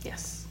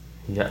 Yes.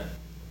 Yeah.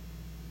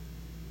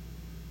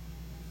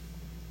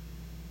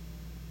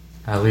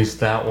 At least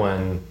that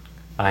one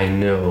I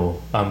knew.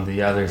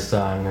 The other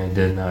song I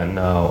did not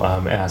know.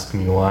 Ask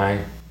Me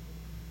Why.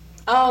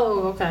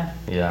 Oh, okay.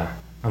 Yeah.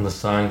 On the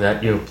song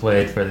that you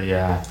played for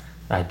the,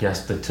 I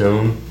guess the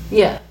tune.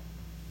 Yeah.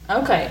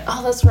 Okay.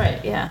 Oh, that's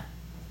right. Yeah.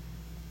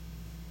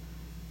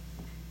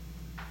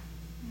 I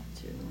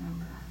do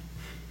remember.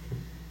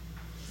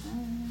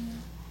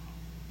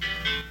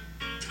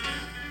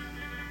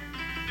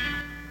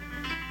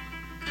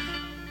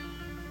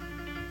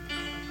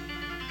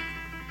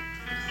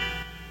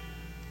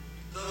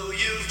 Though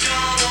you've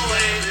gone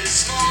away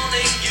this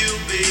morning, you'll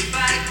be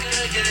back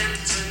again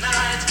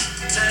tonight.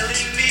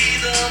 Telling me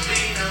there'll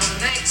be no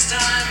next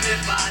time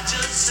if I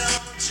just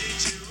don't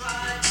treat you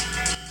right.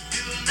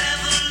 You'll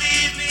never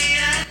leave me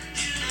and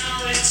you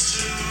know it's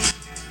true.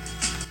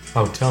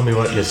 Oh, tell me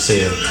what you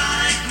see. You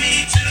like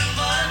me too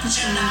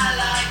much and I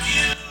like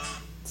you.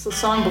 It's the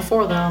song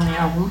before that on the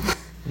album.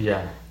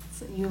 Yeah.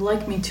 You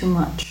Like Me Too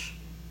Much.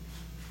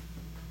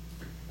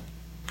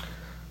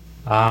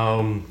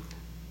 I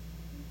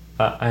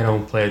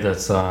don't play that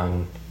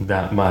song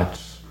that much.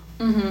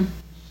 Mm-hmm.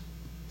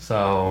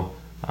 So,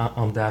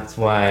 that's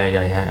why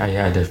I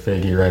had to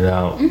figure it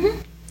out. Mm-hmm.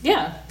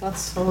 Yeah,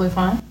 that's totally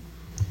fine.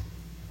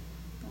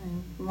 I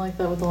like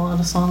that with a lot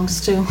of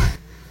songs too.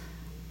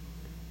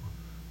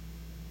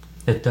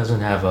 It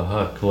doesn't have a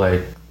hook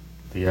like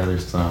the other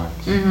songs.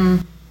 Mm-hmm.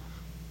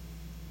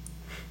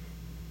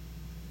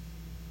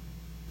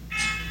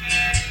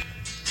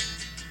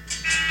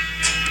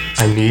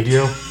 I Need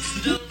You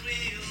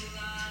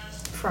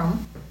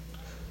From?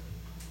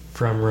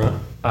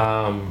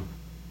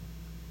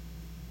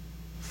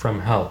 from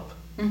Help.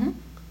 Mm-hmm.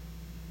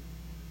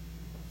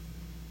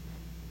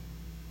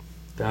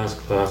 That was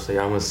close. I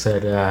almost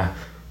said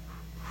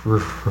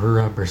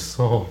Rubber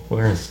Soul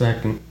for a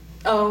second.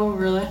 Oh,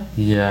 really?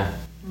 Yeah.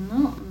 No,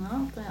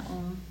 not that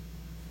one.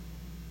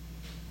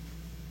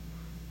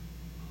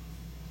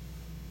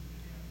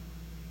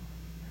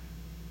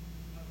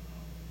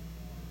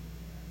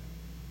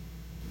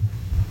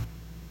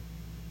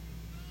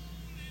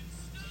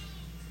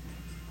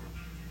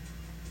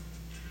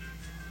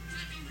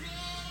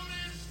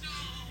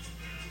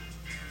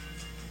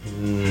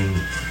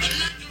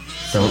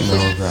 Don't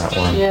know that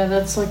one. Yeah,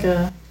 that's like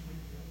not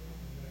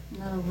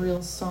a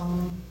real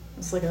song.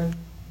 It's like a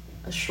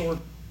short,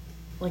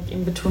 like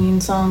in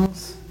between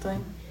songs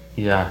thing.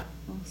 Yeah.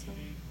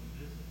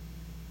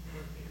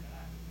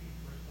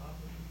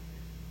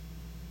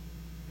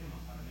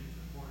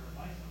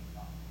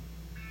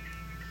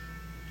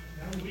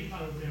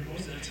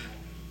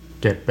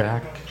 Get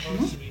Back.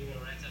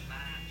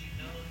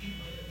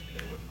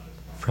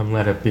 From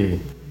Let It Be.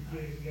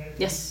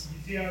 Yes.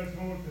 See how it's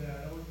going for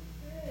that?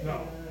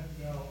 No.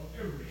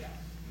 Everybody else.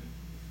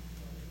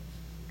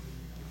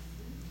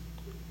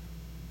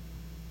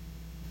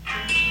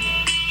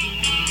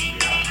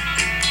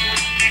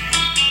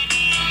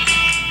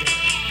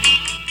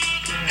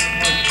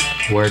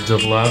 Words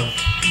of Love.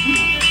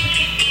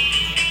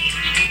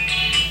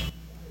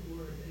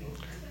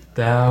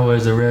 That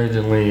was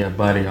originally a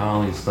Buddy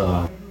Holly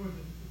song.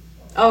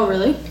 Oh,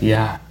 really?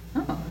 Yeah,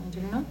 Oh, I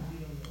didn't know.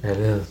 it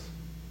is.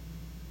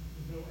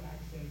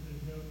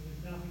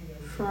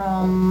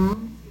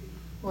 From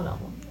what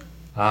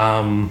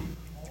album?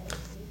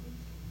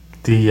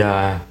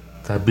 The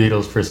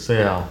Beatles for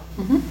Sale.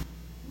 Mm-hmm.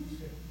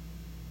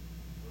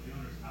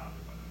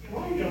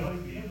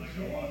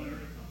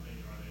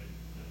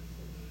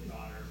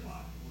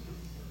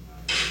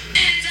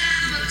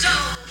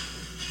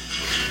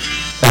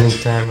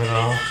 Anytime at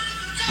all.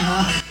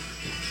 Uh-huh.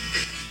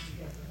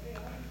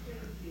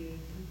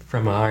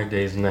 From A Hard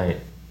Day's Night.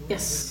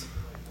 Yes.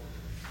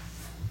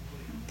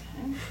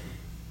 Okay.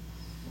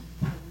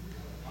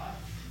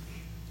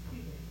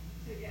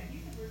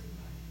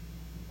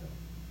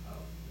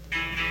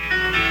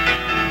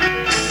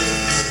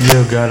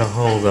 You Got a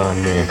Hold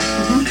on Me.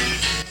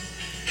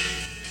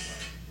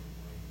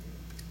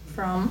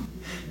 From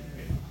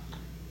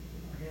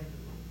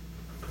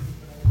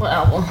what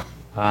album?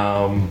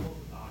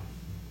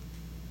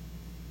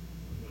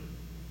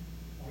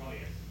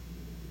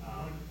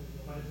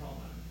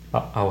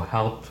 I'll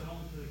help.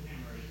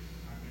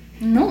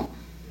 No.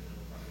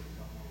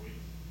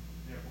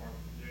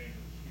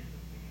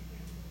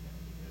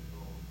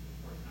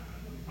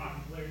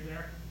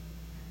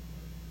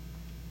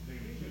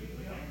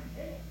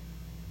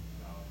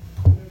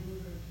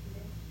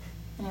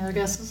 Any other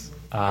guesses?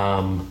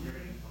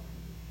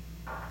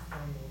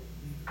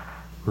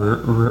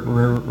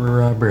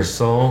 Rubber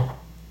Soul.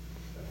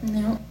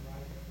 No.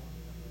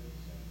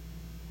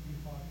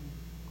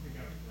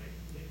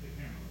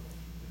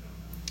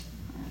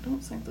 I don't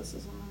think this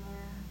is another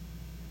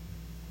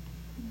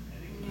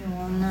new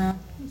one.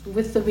 It's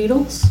With the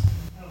Beatles?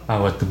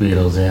 Oh, with the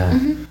Beatles, yeah.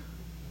 Mm-hmm.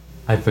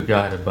 I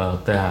forgot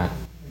about that.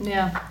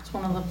 Yeah, it's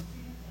one of the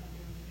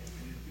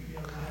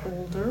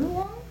older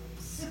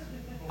ones.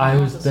 I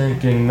was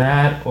thinking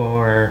that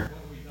or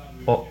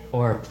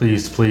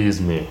Please Please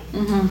Me.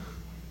 Mm-hmm.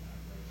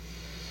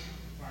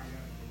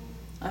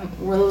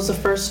 Were those the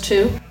first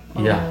two?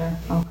 Or Yeah. were there-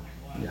 Okay.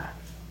 Yeah.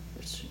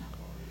 First two.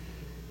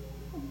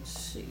 Let's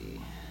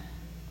see.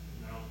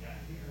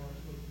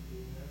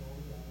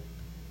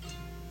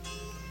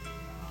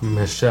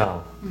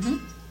 Michelle. Mm-hmm.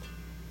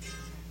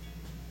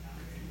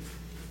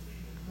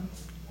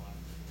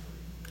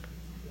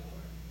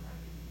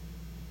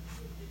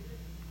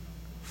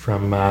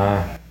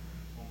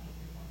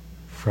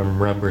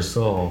 From Rubber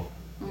Soul.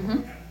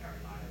 Mm-hmm.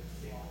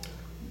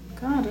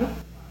 Got it.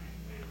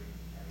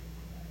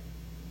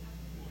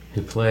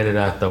 He played it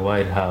at the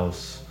White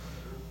House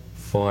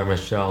for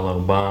Michelle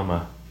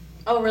Obama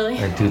Oh, really?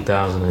 in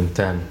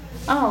 2010.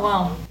 Oh,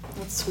 wow.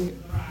 That's sweet.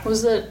 What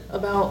was it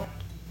about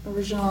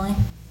originally?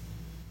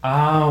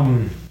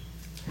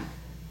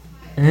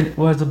 It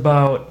was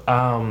about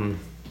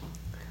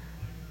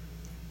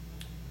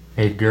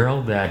a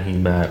girl that he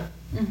met.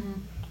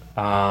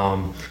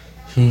 Mm-hmm.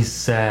 He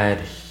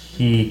said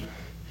he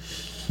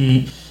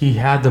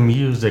had the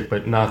music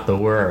but not the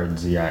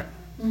words yet.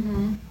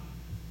 Mm-hmm.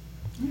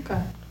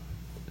 Okay.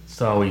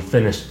 So he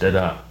finished it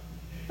up.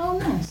 Oh,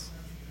 nice.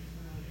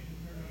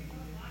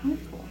 Very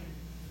cool.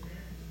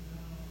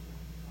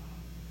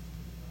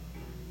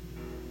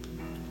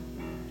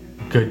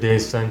 Good Day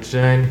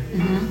Sunshine.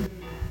 Mm-hmm.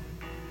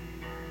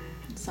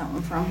 What's that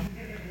one from?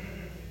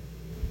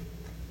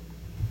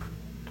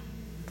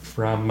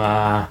 From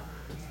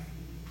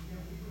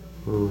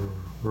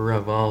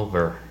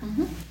Revolver.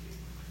 Mm-hmm.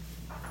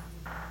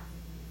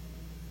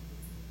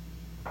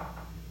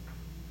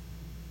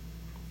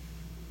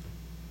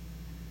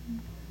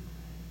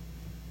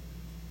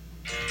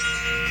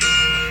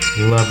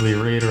 Lovely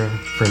Rita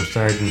from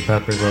Sgt.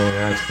 Pepper's Lonely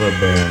Hearts Club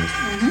Band.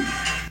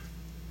 Mm-hmm.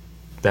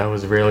 That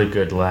was really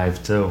good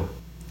live too.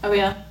 Oh,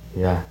 yeah.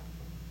 Yeah.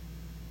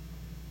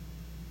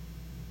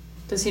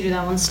 Does he do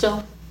that one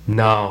still?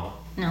 No.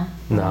 No.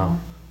 No.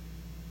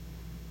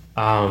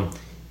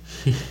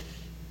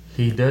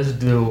 He does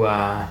do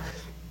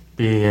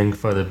Being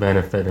for the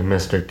Benefit of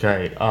Mr.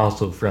 Kite,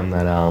 also from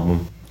that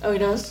album. Oh, he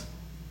does?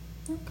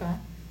 Okay.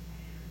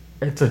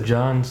 It's a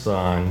John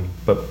song,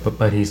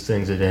 but he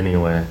sings it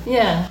anyway.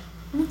 Yeah.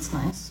 That's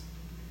nice.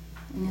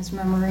 In his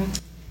memory.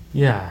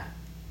 Yeah.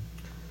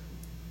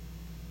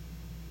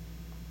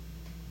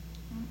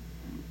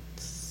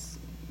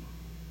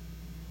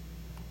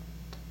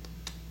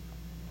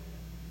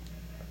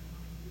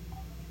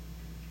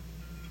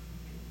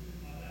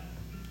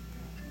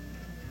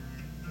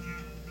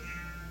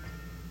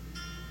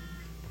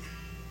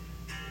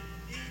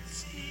 Let's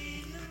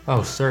see.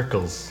 Oh,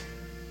 Circles.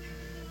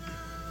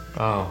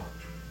 Oh.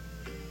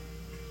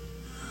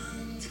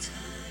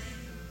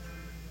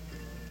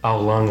 Oh,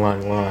 Long,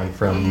 Long, Long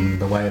from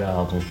the White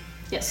Album.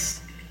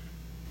 Yes.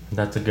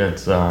 That's a good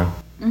song.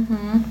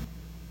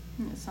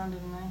 Mm-hmm. It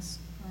sounded nice.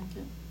 I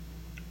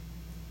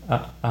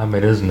like it.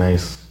 It is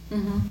nice.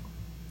 Mm-hmm.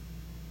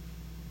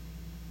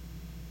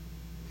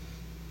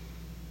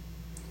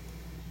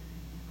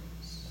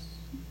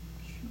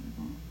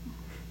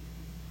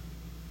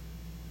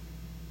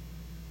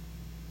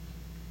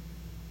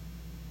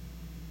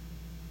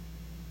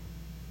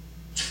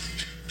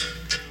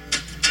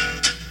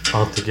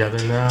 All Together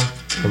Now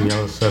from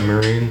Yellow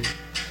Submarine.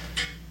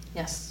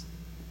 Yes.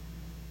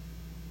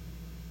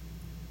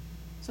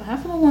 So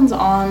half of the ones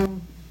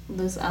on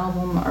this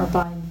album are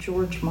by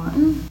George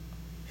Martin.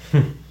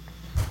 You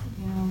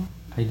know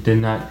I did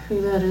not.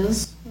 who that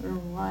is or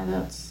why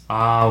that's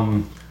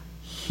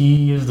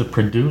He is the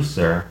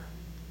producer.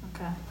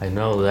 okay. I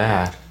know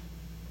that.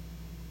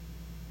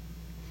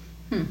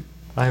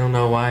 I don't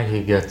know why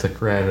he gets a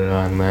credit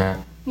on that.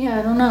 Yeah,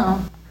 I don't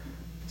know.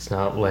 It's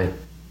not like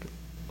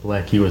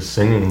he was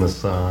singing the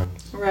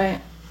songs.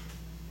 Right.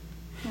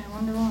 Yeah, I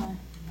wonder why.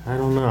 I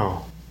don't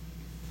know.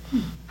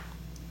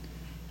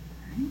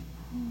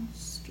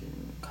 Let's do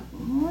a couple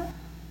more.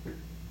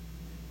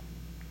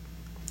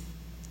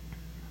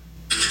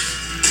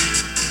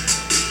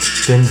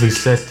 Things we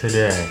said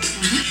today.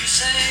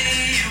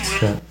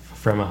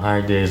 From A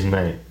Hard Day's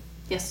Night.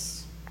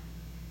 Yes.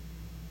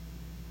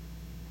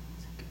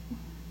 I think I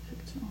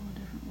picked all the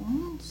different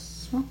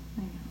ones. Well,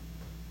 there you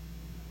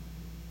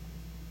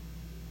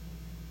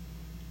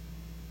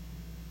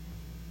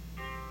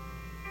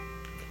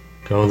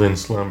go. Golden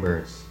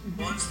Slumbers.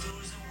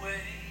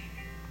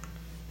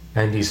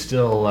 And he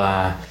still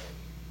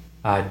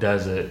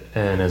does it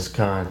in his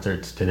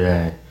concerts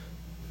today.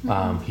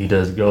 He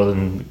does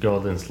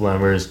Golden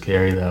Slumbers,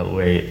 Carry That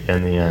Weight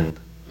in the end.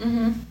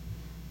 Mm-hmm.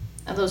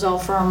 Are those all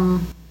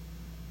from...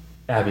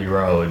 Abbey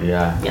Road,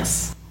 yeah.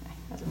 Yes.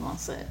 I didn't want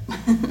to say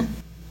it.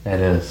 It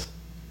is.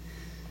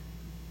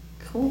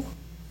 Cool.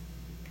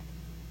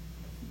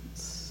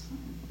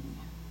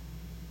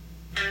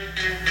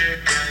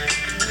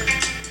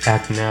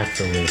 Act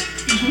Naturally.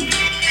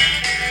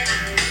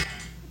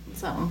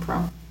 What's that one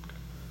from?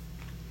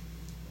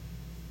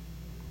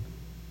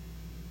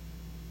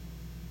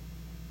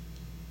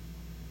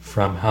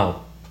 From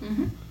Help.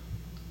 Mm-hmm.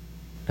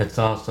 It's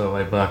also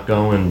a Buck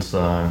Owens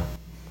song.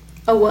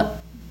 Oh,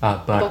 what?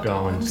 Buck Buck Owens,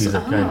 Owens? he's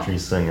a Oh. country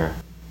singer.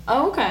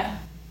 Oh, okay.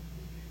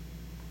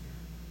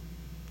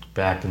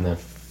 Back in the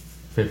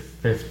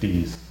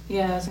 50s.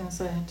 Yeah, I was gonna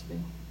say it had to be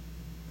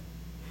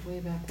way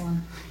back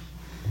when.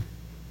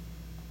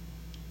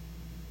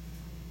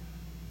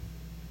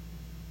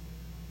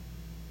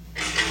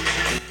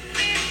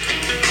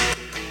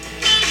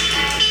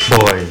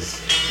 Boys.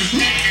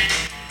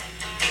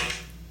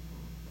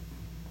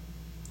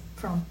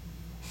 From.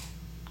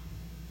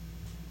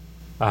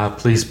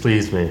 Please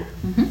Please Me.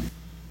 Mm-hmm.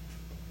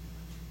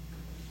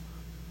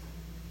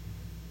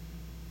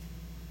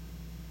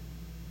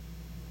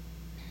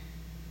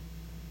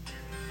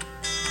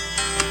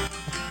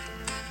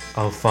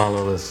 I'll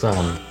Follow the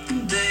Sun.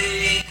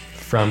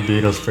 From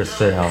Beatles for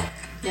Sale.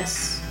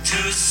 Yes.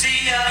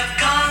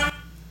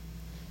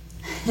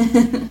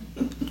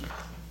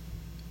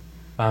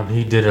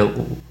 He did it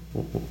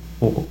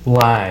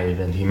live,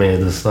 and he made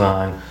the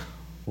song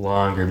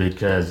longer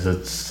because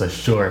it's a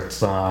short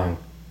song.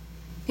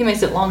 He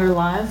makes it longer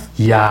live?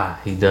 Yeah,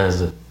 he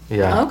does it.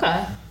 Yeah.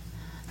 Okay.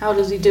 How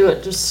does he do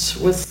it?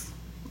 Just with,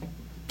 like,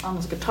 on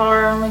his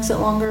guitar makes it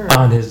longer? Or?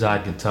 On his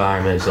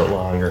guitar makes it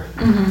longer.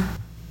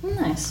 Mm-hmm.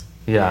 Nice.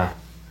 Yeah,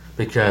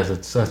 because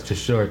it's such a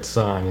short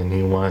song, and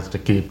he wants to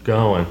keep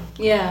going.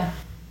 Yeah.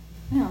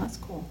 Yeah, that's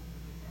cool.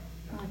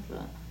 I like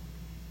that.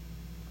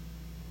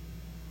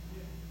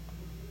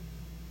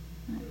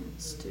 Alright,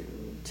 let's do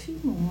 2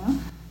 more.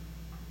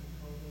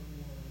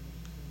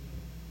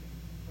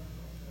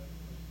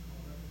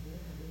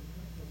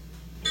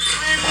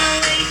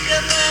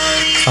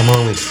 I'm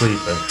Only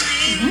Sleeping.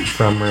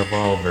 From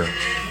Revolver.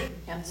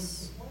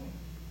 Yes.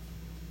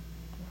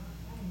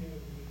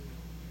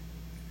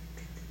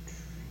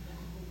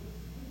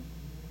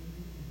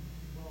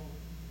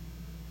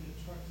 The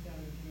truck's down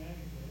in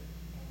Connecticut.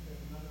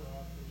 I've got another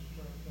office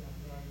truck that I'm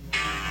driving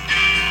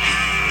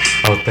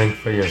around. Oh, Think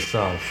for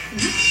Yourself.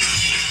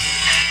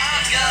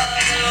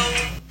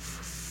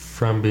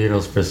 From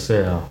Beatles for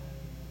Sale.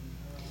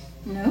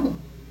 No.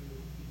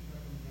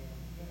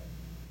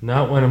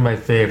 Not one of my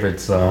favorite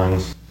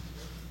songs.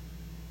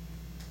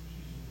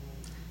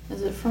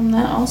 Is it from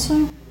that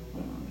also? Or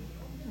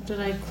did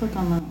I click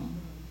on that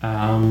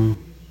one?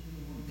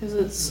 Because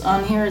it's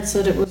on here, it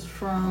said it was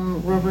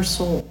from Rubber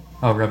Soul.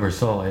 Oh, Rubber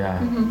Soul,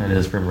 yeah. It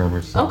is from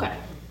Rubber Soul. Okay.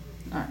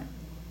 Alright.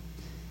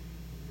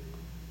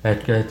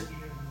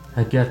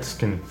 It gets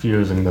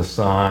confusing, the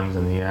songs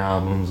and the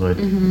albums. Like,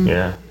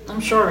 yeah. I'm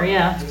sure,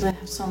 yeah, because I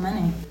have so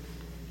many.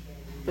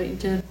 But you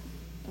did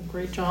a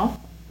great job,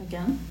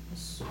 again,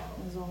 as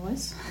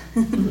always.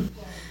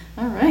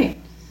 Alright.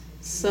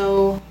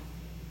 So,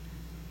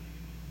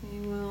 we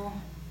will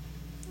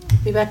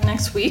be back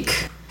next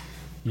week.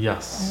 And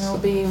Yes. it'll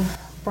be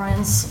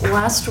Brian's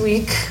last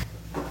week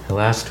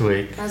Last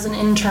week. as an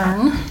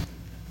intern.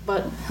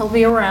 But he'll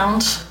be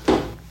around.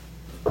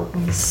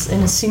 He's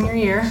in his senior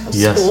year of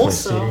Yes, school, my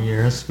so... senior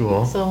year of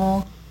school.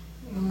 So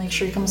we'll make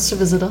sure he comes to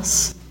visit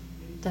us,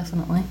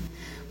 definitely.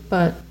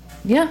 But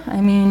yeah,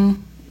 I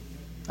mean,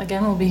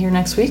 again, we'll be here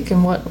next week.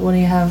 And what do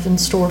you have in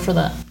store for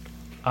that?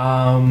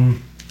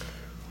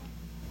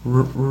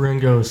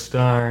 Ringo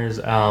Starr's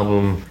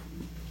album,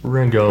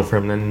 Ringo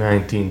from the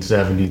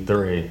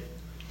 1973.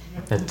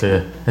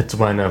 It's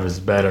one of his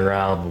better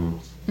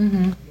albums.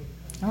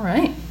 All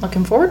right,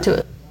 looking forward to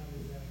it.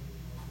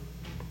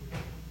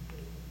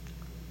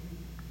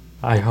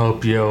 I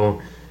hope you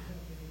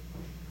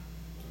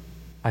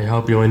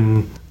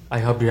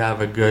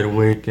have a good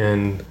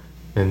weekend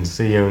and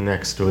see you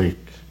next week.